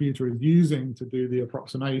quantum computer is using to do the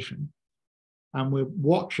approximation. And we're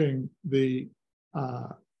watching the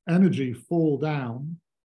energy fall down.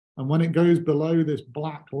 And when it goes below this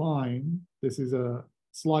black line, this is a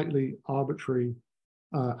slightly arbitrary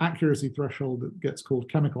accuracy threshold that gets called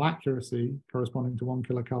chemical accuracy, corresponding to 1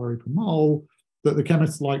 kilocalorie per mole, that the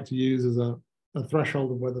chemists like to use as a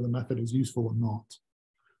threshold of whether the method is useful or not.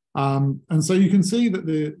 And so you can see that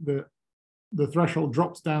the threshold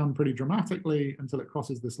drops down pretty dramatically until it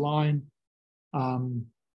crosses this line,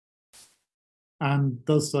 and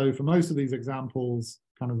does so for most of these examples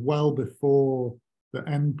kind of well before the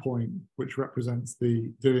endpoint, which represents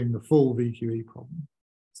doing the full VQE problem.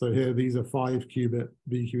 So here, these are 5 qubit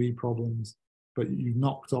VQE problems, but you've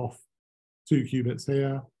knocked off 2 qubits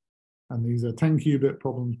here, and these are 10 qubit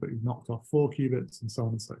problems, but you've knocked off 4 qubits, and so on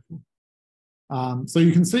and so forth. So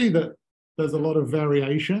you can see that there's a lot of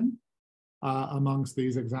variation amongst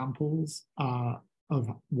these examples of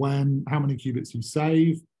how many qubits you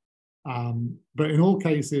save. But in all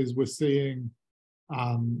cases, we're seeing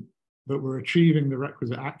that we're achieving the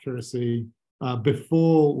requisite accuracy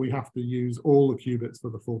before we have to use all the qubits for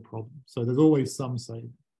the full problem. So there's always some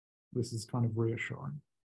saving. This is kind of reassuring.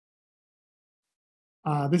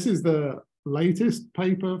 This is the latest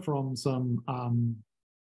paper from some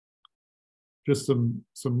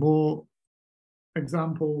more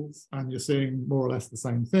examples, and you're seeing more or less the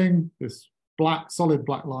same thing. This solid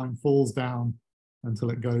black line falls down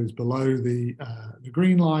until it goes below the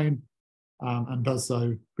green line, and does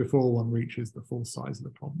so before one reaches the full size of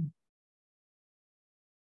the problem.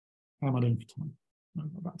 How am I doing for time? No,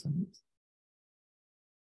 about 10 minutes.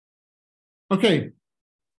 Okay,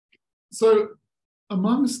 so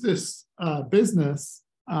amongst this business,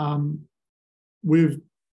 we've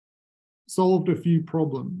solved a few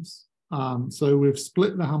problems. So we've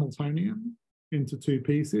split the Hamiltonian into 2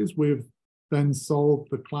 pieces. We've then solved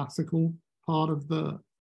the classical part of the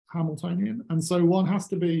Hamiltonian. And so one has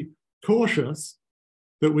to be cautious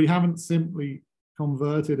that we haven't simply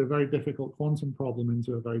converted a very difficult quantum problem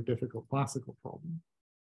into a very difficult classical problem.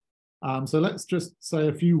 So let's just say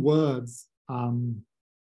a few words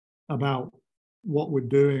about what we're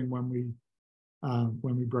doing when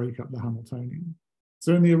we break up the Hamiltonian.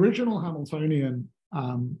 So in the original Hamiltonian,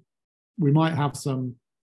 we might have some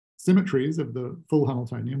symmetries of the full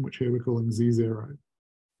Hamiltonian, which here we're calling Z0,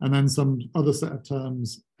 and then some other set of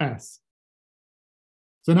terms S.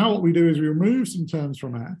 So now what we do is we remove some terms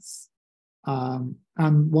from S, and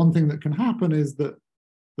one thing that can happen is that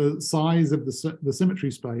the size of the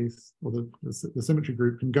symmetry space, or the symmetry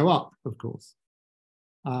group, can go up, of course.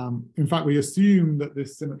 In fact, we assume that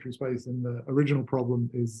this symmetry space in the original problem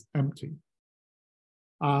is empty.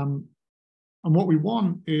 And what we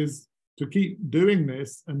want is to keep doing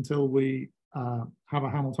this until we have a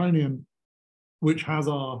Hamiltonian which has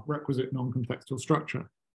our requisite non-contextual structure,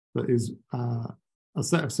 that is a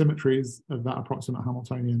set of symmetries of that approximate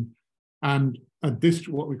Hamiltonian, and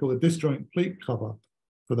what we call a disjoint Fleet cover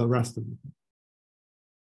for the rest of them.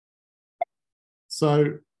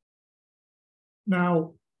 So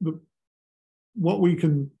now what we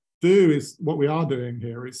can do is, what we are doing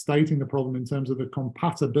here is stating the problem in terms of the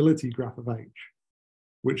compatibility graph of H,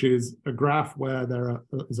 which is a graph where there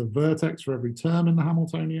is a vertex for every term in the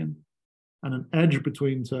Hamiltonian and an edge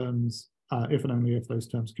between terms if and only if those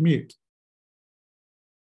terms commute.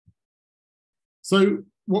 So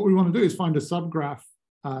what we want to do is find a subgraph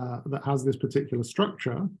that has this particular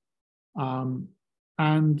structure.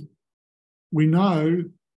 And we know,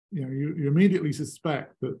 you immediately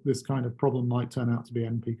suspect that this kind of problem might turn out to be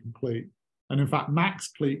NP complete. And in fact, max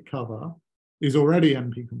clique cover is already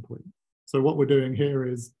NP complete. So what we're doing here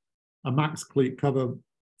is a max clique cover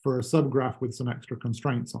for a subgraph with some extra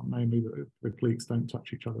constraints on, namely that the cliques don't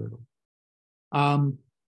touch each other at all.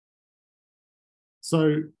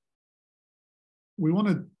 So we want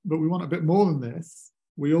a bit more than this.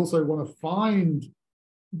 We also want to find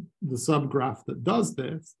the subgraph that does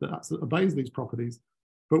this, that obeys these properties,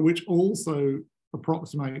 but which also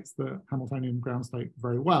approximates the Hamiltonian ground state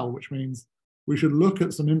very well, which means we should look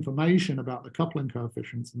at some information about the coupling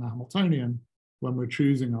coefficients in the Hamiltonian when we're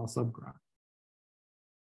choosing our subgraph.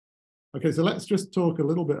 Okay, so let's just talk a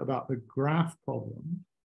little bit about the graph problem.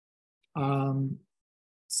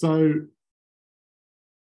 So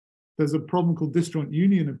there's a problem called disjoint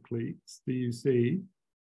union of cliques, DUC.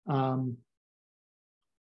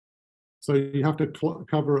 So you have to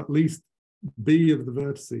cover at least B of the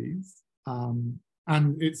vertices.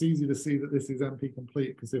 And it's easy to see that this is NP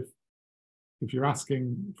complete, because if you're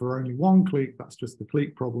asking for only one clique, that's just the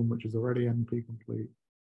clique problem, which is already NP complete.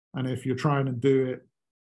 And if you're trying to do it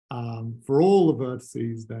for all the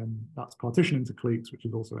vertices, then that's partition into cliques, which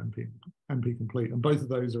is also NP complete. And both of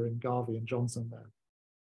those are in Garvey and Johnson there.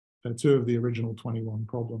 They're two of the original 21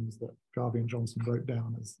 problems that Garvey and Johnson wrote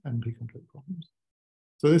down as NP complete problems.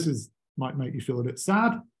 So this might make you feel a bit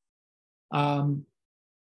sad. But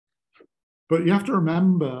you have to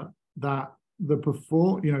remember that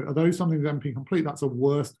although something's NP complete, that's a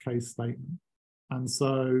worst case statement. And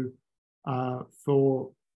so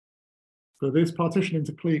for this partition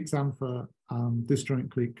into cliques and for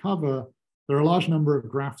disjoint clique cover, there are a large number of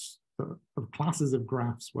graphs, of classes of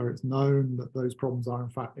graphs, where it's known that those problems are in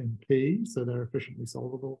fact in P, so they're efficiently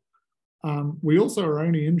solvable. We also are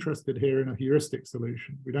only interested here in a heuristic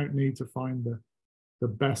solution. We don't need to find the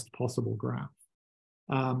best possible graph.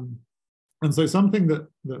 And so something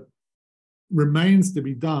that remains to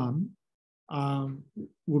be done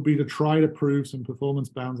would be to try to prove some performance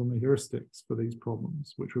bounds on the heuristics for these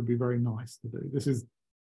problems, which would be very nice to do. This is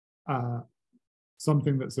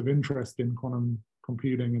something that's of interest in quantum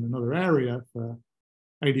computing in another area for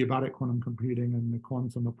adiabatic quantum computing and the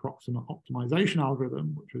quantum approximate optimization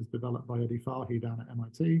algorithm, which was developed by Eddie Fahy down at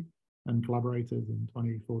MIT and collaborators in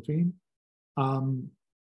 2014.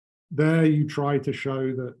 There you try to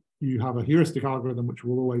show that you have a heuristic algorithm which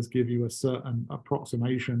will always give you a certain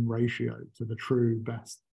approximation ratio to the true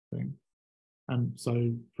best thing. And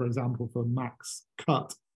so, for example, for max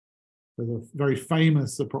cut, there's a very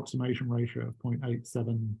famous approximation ratio of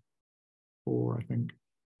 0.874, I think,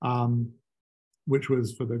 which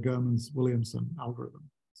was for the Gurmans-Williamson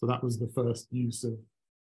algorithm. So that was the first use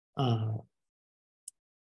of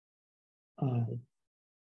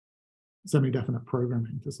semi-definite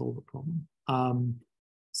programming to solve a problem.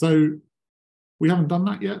 So we haven't done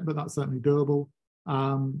that yet, but that's certainly doable.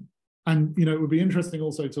 And it would be interesting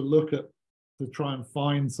also to try and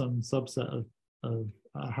find some subset of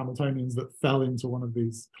Hamiltonians that fell into one of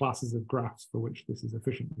these classes of graphs for which this is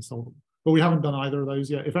efficiently solvable. But we haven't done either of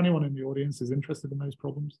those yet. If anyone in the audience is interested in those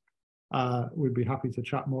problems, we'd be happy to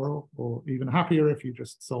chat more, or even happier if you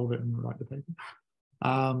just solve it and write the paper.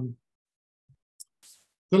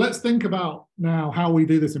 So let's think about now how we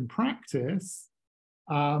do this in practice.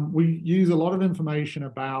 We use a lot of information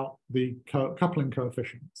about the coupling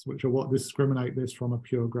coefficients, which are what discriminate this from a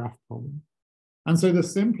pure graph problem. And so the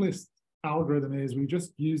simplest algorithm is we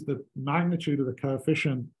just use the magnitude of the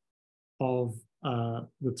coefficient of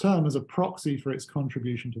the term as a proxy for its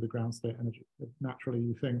contribution to the ground state energy. Naturally,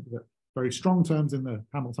 you think that very strong terms in the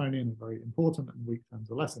Hamiltonian are very important and weak terms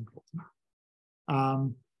are less important.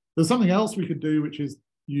 There's something else we could do, which is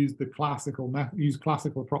use classical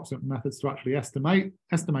approximate methods to actually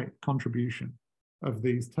estimate contribution of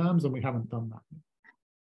these terms, and we haven't done that yet.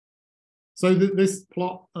 So this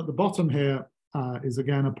plot at the bottom here is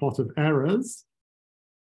again a plot of errors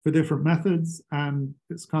for different methods, and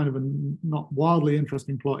it's kind of a not wildly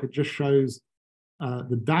interesting plot. It just shows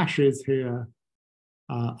the dashes here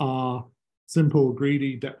are simple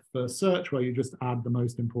greedy depth first search, where you just add the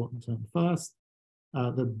most important term first.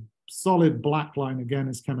 The solid black line again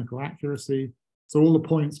is chemical accuracy. So all the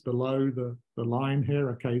points below the line here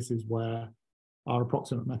are cases where our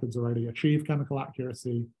approximate methods already achieve chemical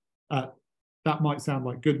accuracy. That might sound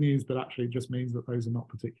like good news, but actually just means that those are not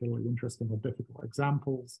particularly interesting or difficult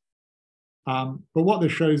examples. But what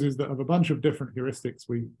this shows is that of a bunch of different heuristics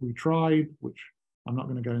we tried, which I'm not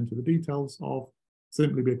going to go into the details of,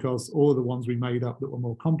 simply because all of the ones we made up that were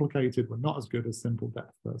more complicated were not as good as simple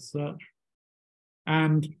depth-first search.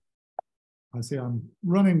 And I see I'm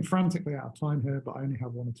running frantically out of time here, but I only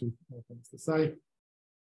have one or two more things to say.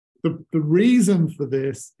 The reason for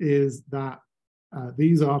this is that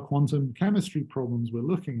these are quantum chemistry problems we're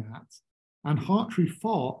looking at, and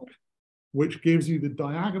Hartree-Fock, which gives you the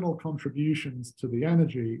diagonal contributions to the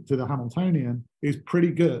energy, to the Hamiltonian, is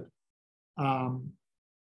pretty good.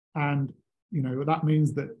 And you know, that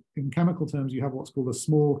means that in chemical terms, you have what's called a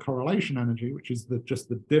small correlation energy, which is just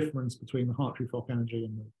the difference between the Hartree-Fock energy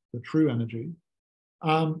and the true energy.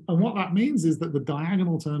 And what that means is that the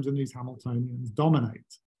diagonal terms in these Hamiltonians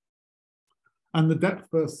dominate. And the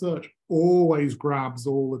depth-first search always grabs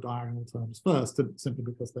all the diagonal terms first, simply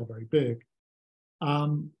because they're very big.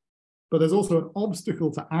 But there's also an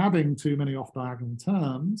obstacle to adding too many off-diagonal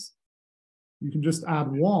terms. You can just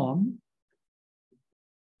add one,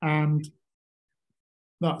 and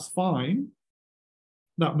that's fine.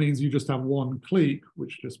 That means you just have one clique,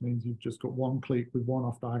 which just means you've just got one clique with one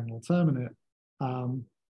off-diagonal term in it.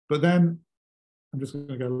 But then, I'm just going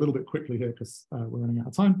to go a little bit quickly here because we're running out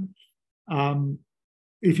of time.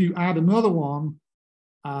 If you add another one,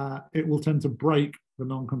 it will tend to break the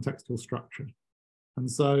non-contextual structure.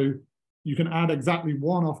 And so you can add exactly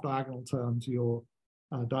one off-diagonal term to your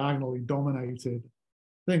diagonally dominated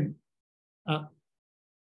thing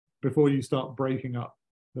before you start breaking up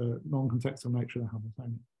the non-contextual nature of the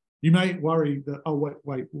Hamiltonian. You may worry that, oh,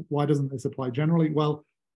 wait, why doesn't this apply generally? Well,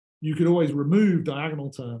 you could always remove diagonal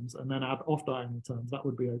terms and then add off-diagonal terms. That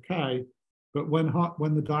would be okay. But when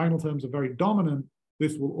the diagonal terms are very dominant,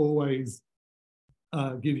 this will always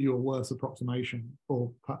give you a worse approximation,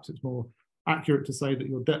 or perhaps it's more accurate to say that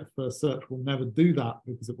your depth-first search will never do that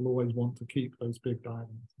because it will always want to keep those big diagonal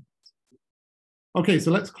terms. Okay, so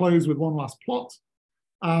let's close with one last plot.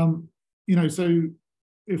 You know, so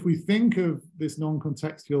if we think of this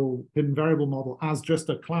non-contextual hidden variable model as just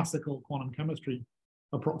a classical quantum chemistry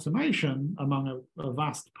approximation among a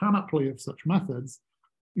vast panoply of such methods,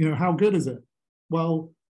 you know, how good is it?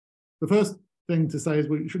 Well, the first thing to say is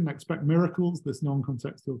we shouldn't expect miracles. This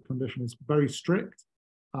non-contextual condition is very strict.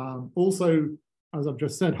 Also, as I've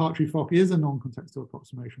just said, Hartree-Fock is a non-contextual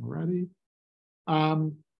approximation already.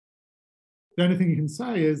 The only thing you can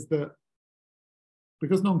say is that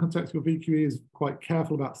because non-contextual VQE is quite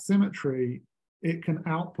careful about symmetry, it can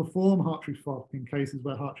outperform Hartree-Fock in cases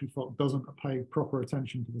where Hartree-Fock doesn't pay proper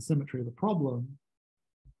attention to the symmetry of the problem.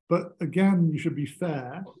 But again, you should be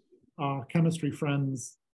fair. Our chemistry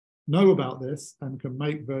friends know about this and can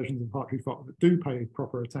make versions of Hartree-Fock that do pay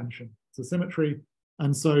proper attention to symmetry.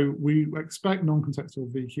 And so we expect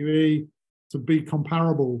non-contextual VQE to be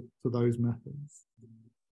comparable to those methods.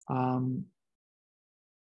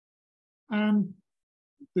 And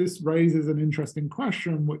this raises an interesting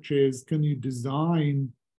question, which is, can you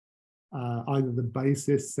design either the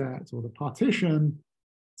basis set or the partition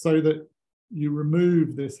so that you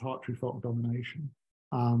remove this Hartree-Fock domination?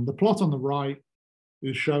 The plot on the right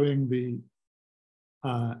is showing the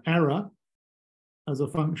error as a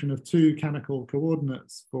function of two chemical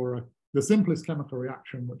coordinates for the simplest chemical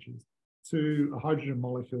reaction, which is a hydrogen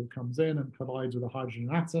molecule comes in and collides with a hydrogen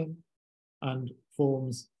atom and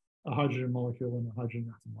forms a hydrogen molecule and a hydrogen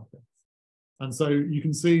atom like this. And so you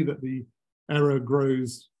can see that the error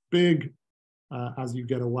grows big as you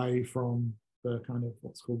get away from the kind of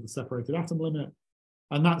what's called the separated atom limit.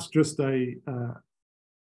 And that's just a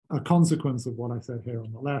consequence of what I said here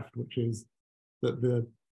on the left, which is that the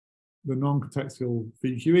non-contextual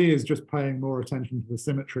VQE is just paying more attention to the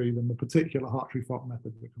symmetry than the particular Hartree-Fock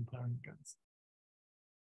method we're comparing against.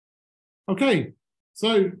 Okay,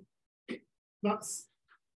 so that's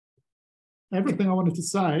everything I wanted to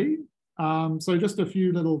say. So just a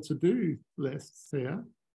few little to-do lists here,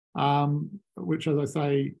 which, as I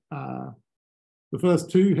say, the first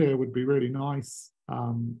two here would be really nice.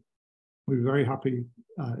 We'd be very happy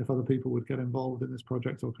if other people would get involved in this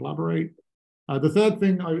project or collaborate. The third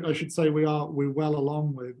thing I should say we're well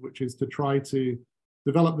along with, which is to try to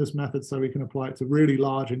develop this method so we can apply it to really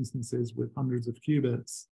large instances with hundreds of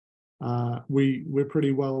qubits. We're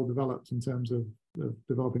pretty well developed in terms of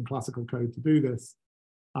developing classical code to do this.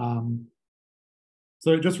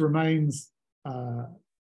 So it just remains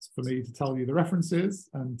for me to tell you the references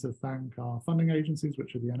and to thank our funding agencies,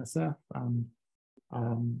 which are the NSF and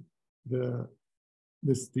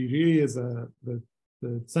this DGE is the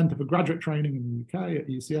Centre for Graduate Training in the UK at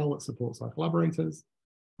UCL that supports our collaborators.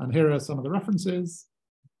 And here are some of the references,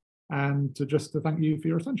 and just to thank you for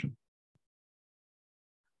your attention.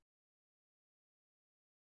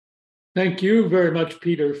 Thank you very much,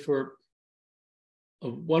 Peter, for a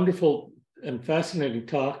wonderful and fascinating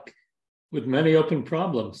talk with many open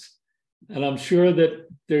problems. And I'm sure that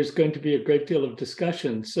there's going to be a great deal of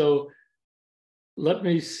discussion. So let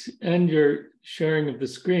me end your sharing of the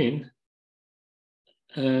screen.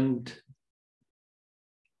 And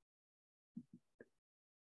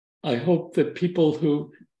I hope that people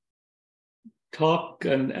who talk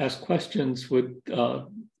and ask questions would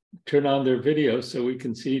turn on their video so we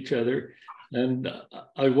can see each other. And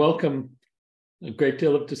I welcome a great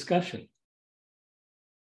deal of discussion.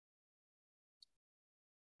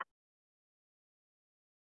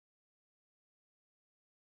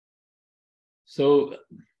 So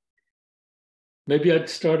maybe I'd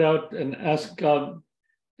start out and ask,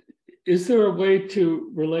 is there a way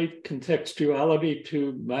to relate contextuality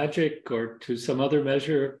to magic or to some other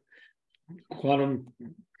measure of quantum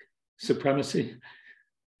supremacy?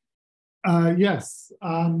 Yes.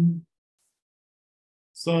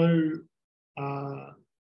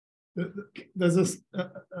 There's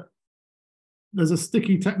a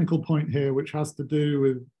sticky technical point here which has to do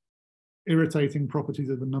with irritating properties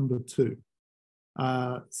of the number 2.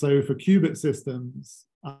 So for qubit systems,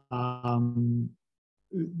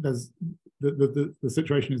 there's the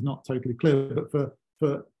situation is not totally clear, but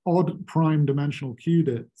for odd prime dimensional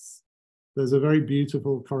qubits, there's a very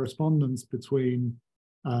beautiful correspondence between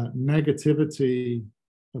negativity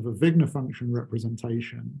of a Wigner function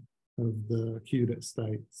representation of the qubit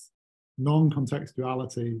states,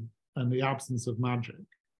 non-contextuality, and the absence of magic.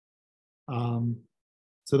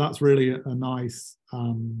 So that's really a nice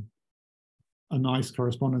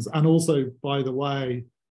correspondence. And also, by the way,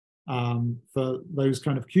 for those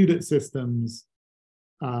kind of qubit systems,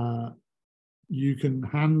 you can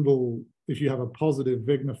handle, if you have a positive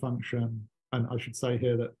Wigner function, and I should say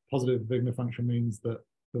here that positive Wigner function means that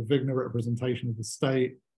the Wigner representation of the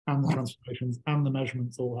state and the transformations and the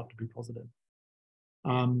measurements all have to be positive.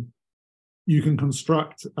 You can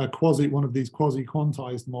construct a one of these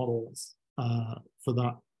quasi-quantized models for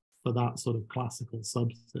that sort of classical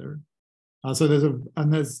subtheory. So there's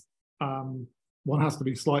one has to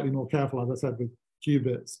be slightly more careful, as I said, with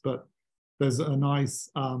qubits, but there's a nice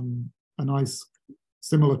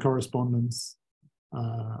similar correspondence.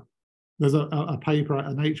 There's a paper,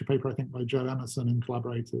 a Nature paper, I think, by Joe Emerson and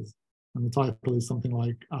collaborators, and the title is something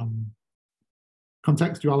like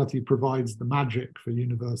 "Contextuality Provides the Magic for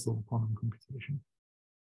Universal Quantum Computation."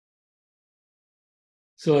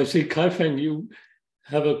 So I see, Kaifeng, you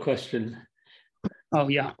have a question. Oh,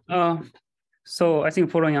 yeah. So I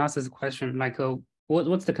think following Arthur's question, like,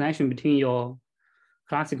 what's the connection between your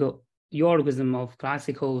algorithm of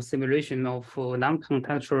classical simulation of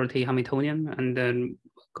non-contextuality Hamiltonian and then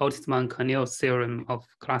Gottesman-Cornell's theorem of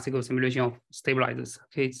classical simulation of stabilizers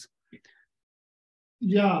cases?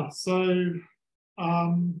 Yeah, so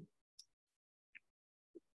I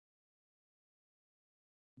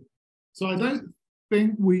don't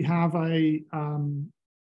think we have a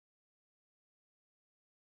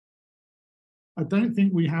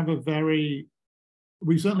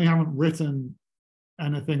we certainly haven't written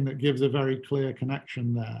anything that gives a very clear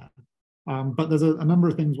connection there. But there's a number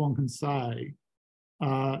of things one can say.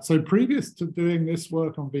 So previous to doing this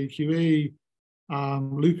work on VQE,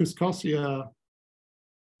 Lucas Kosia,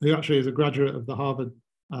 who actually is a graduate of the Harvard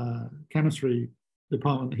chemistry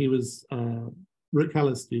department, he was Rick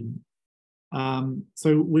Heller's student.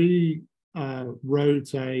 So we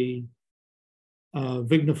wrote a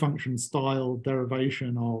Wigner function style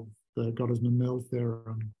derivation of the Gottesman-Mill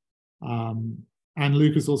theorem. And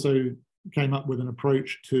Lucas also came up with an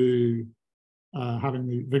approach to having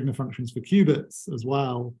the Wigner functions for qubits as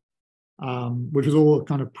well, which is all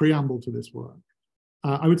kind of preamble to this work.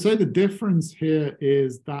 I would say the difference here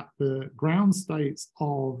is that the ground states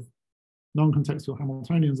of non-contextual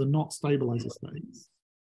Hamiltonians are not stabilizer states,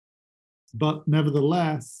 but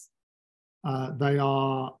nevertheless, they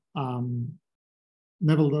are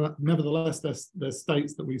nevertheless they're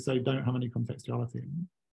states that we say don't have any contextuality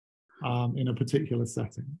in a particular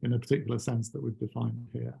setting, in a particular sense that we've defined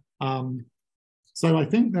here. So I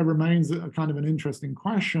think there remains a kind of an interesting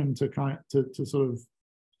question to sort of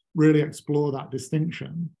really explore that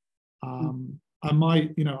distinction. I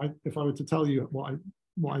might, if I were to tell you what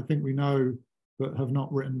I think we know but have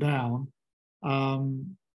not written down, I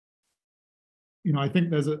think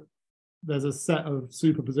there's a set of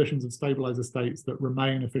superpositions of stabilizer states that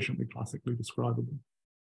remain efficiently classically describable.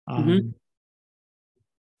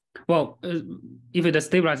 Well, if the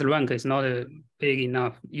stabilizer rank is not big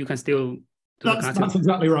enough, you can still do that's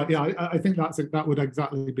exactly right. Yeah, I think that would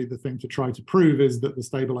exactly be the thing to try to prove, is that the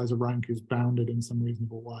stabilizer rank is bounded in some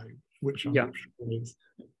reasonable way, which I'm not sure it is.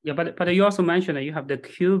 Yeah, but you also mentioned that you have the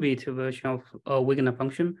qubit version of a Wigner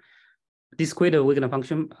function. discrete Wigner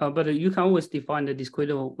function, but you can always define the discrete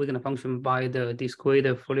Wigner function by the discrete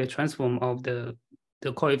Fourier transform of the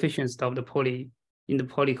coefficients of the poly in the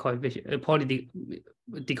poly coefficient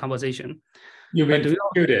decomposition. You mean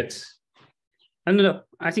qubits? No,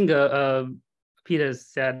 I think Peter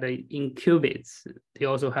said that in qubits they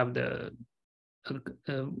also have the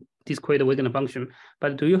discrete Wigner function.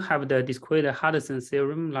 But do you have the discrete Hudson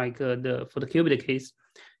theorem like for the qubit case?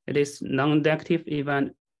 It is non-negative if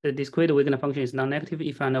the discrete Wigner function is non-negative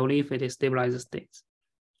if and only if it is stabilized states.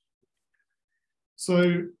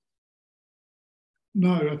 So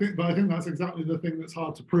no, I think that's exactly the thing that's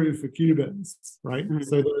hard to prove for qubits, right? Mm-hmm.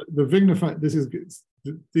 So the Wigner fact, this is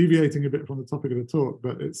deviating a bit from the topic of the talk,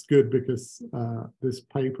 but it's good because this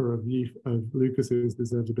paper of Lucas's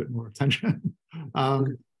deserves a bit more attention.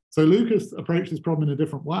 So Lucas approached this problem in a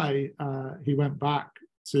different way. He went back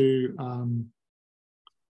to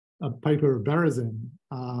a paper of Berezin,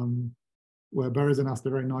 where Berezin asked a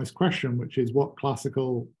very nice question, which is what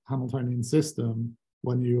classical Hamiltonian system,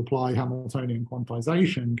 when you apply Hamiltonian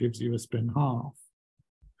quantization, gives you a spin half.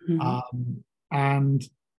 Mm-hmm. And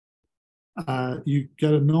you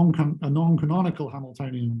get a non-canonical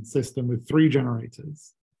Hamiltonian system with 3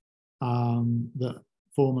 generators that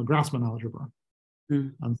form a Grassmann algebra.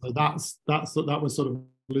 Mm. And so that was sort of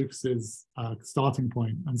Lucas's starting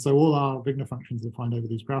point. And so all our Wigner functions are defined over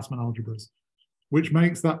these Grassmann algebras, which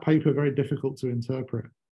makes that paper very difficult to interpret.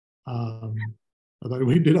 Although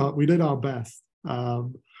we did our best.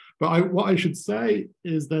 But what I should say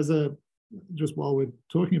is just while we're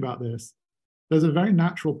talking about this, there's a very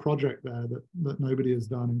natural project there that nobody has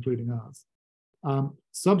done, including us.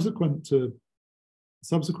 Subsequent to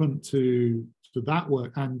that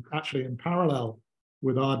work, and actually in parallel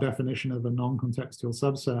with our definition of a non-contextual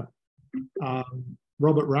subset,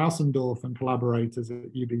 Robert Rausendorf and collaborators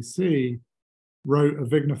at UBC wrote a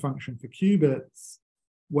Wigner function for qubits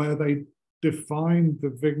where they defined the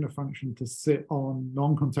Wigner function to sit on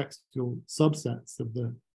non-contextual subsets of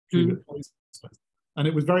the qubit space. And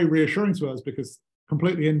it was very reassuring to us because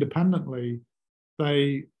completely independently,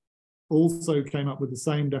 they also came up with the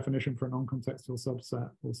same definition for a non-contextual subset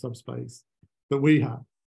or subspace that we had.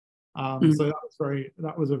 So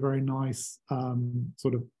that was a very nice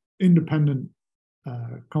sort of independent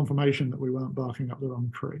confirmation that we weren't barking up the wrong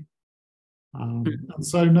tree. And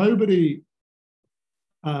so nobody,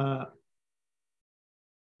 and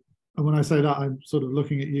when I say that, I'm sort of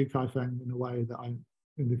looking at you, Kai-Feng, in a way that I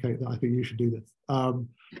indicate that I think you should do this.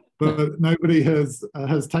 But nobody has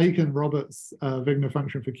taken Robert's Wigner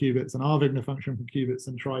function for qubits and our Wigner function for qubits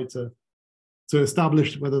and tried to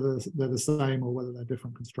establish whether they're the same or whether they're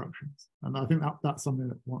different constructions. And I think that's something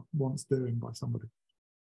that wants doing by somebody.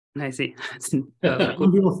 I see.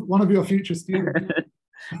 One of your future students.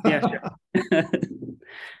 Yeah, sure.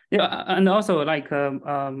 Yeah, and also like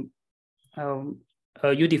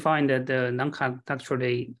you defined the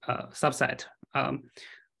non-contextually subset.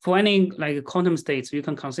 For any like quantum states, you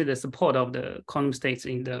can consider support of the quantum states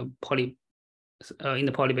in the poly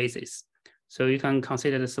basis. So you can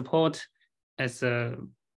consider the support as to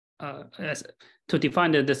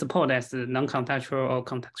define the support as non-contextual or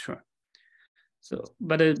contextual. So,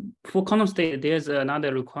 but for quantum state, there's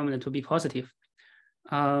another requirement to be positive.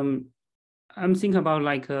 I'm thinking about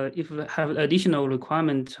like if we have additional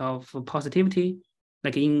requirement of positivity,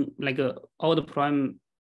 like in like all the prime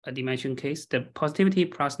dimension case, the positivity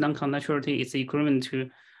plus non-contextuality is equivalent to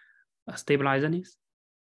stabilizerness.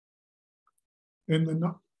 In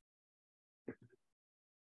the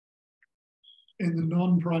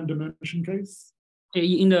non-prime dimension case?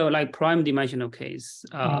 In the like prime dimensional case.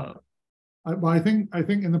 I think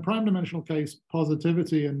in the prime dimensional case,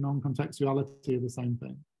 positivity and non-contextuality are the same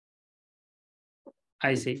thing.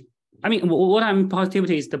 I see. I mean, what I'm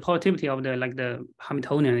positivity is the positivity of the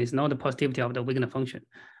Hamiltonian is not the positivity of the Wigner function.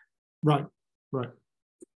 Right.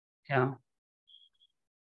 Yeah.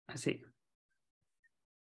 I see.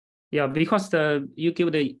 Yeah, because you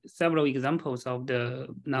give the several examples of the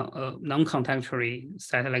non-contextually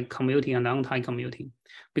set like commuting and anti-commuting.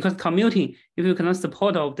 Because commuting, if you cannot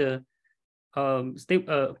support of the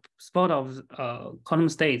support of quantum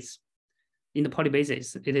states in the poly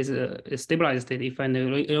basis, it is a stabilized state if and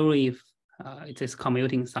only if it is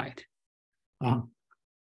commuting side.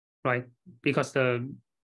 Right, because the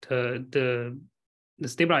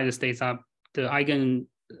stabilized states are the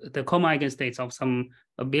common eigenstates of some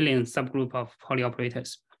abelian subgroup of poly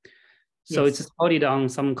operators. So yes. It's supported on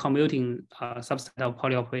some commuting subset of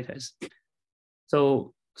poly operators.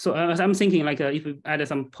 So as I'm thinking, like if we add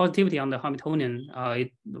some positivity on the Hamiltonian,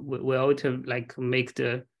 it will to like make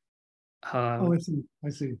the I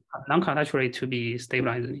see. non-contextually to be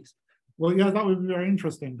stabilized. Well, yeah, that would be very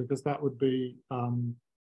interesting, because that would be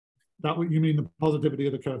you mean the positivity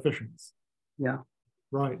of the coefficients? Yeah.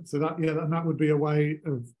 Right. So that, yeah, and that would be a way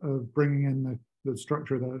of bringing in the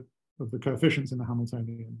structure of the coefficients in the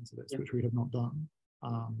Hamiltonian into this, which we have not done,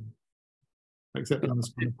 except in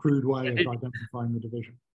this kind of crude way of identifying the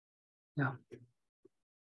division. Yeah.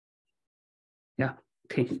 Yeah.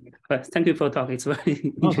 Okay. Thank you for talking. It's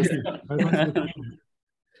very interesting.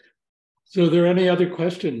 So, are there any other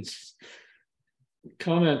questions,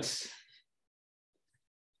 comments?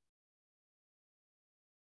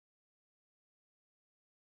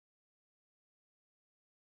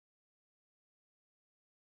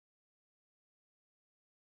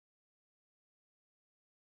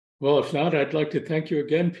 Well, if not, I'd like to thank you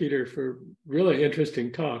again, Peter, for really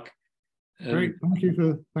interesting talk. Great, thank you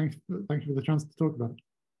for the chance to talk about it.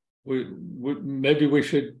 Maybe we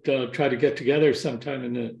should try to get together sometime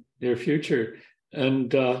in the near future.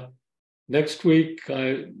 And next week,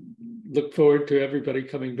 I look forward to everybody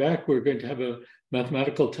coming back. We're going to have a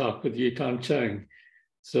mathematical talk with Yitan Cheng.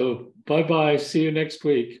 So bye-bye. See you next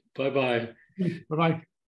week. Bye-bye. Bye-bye.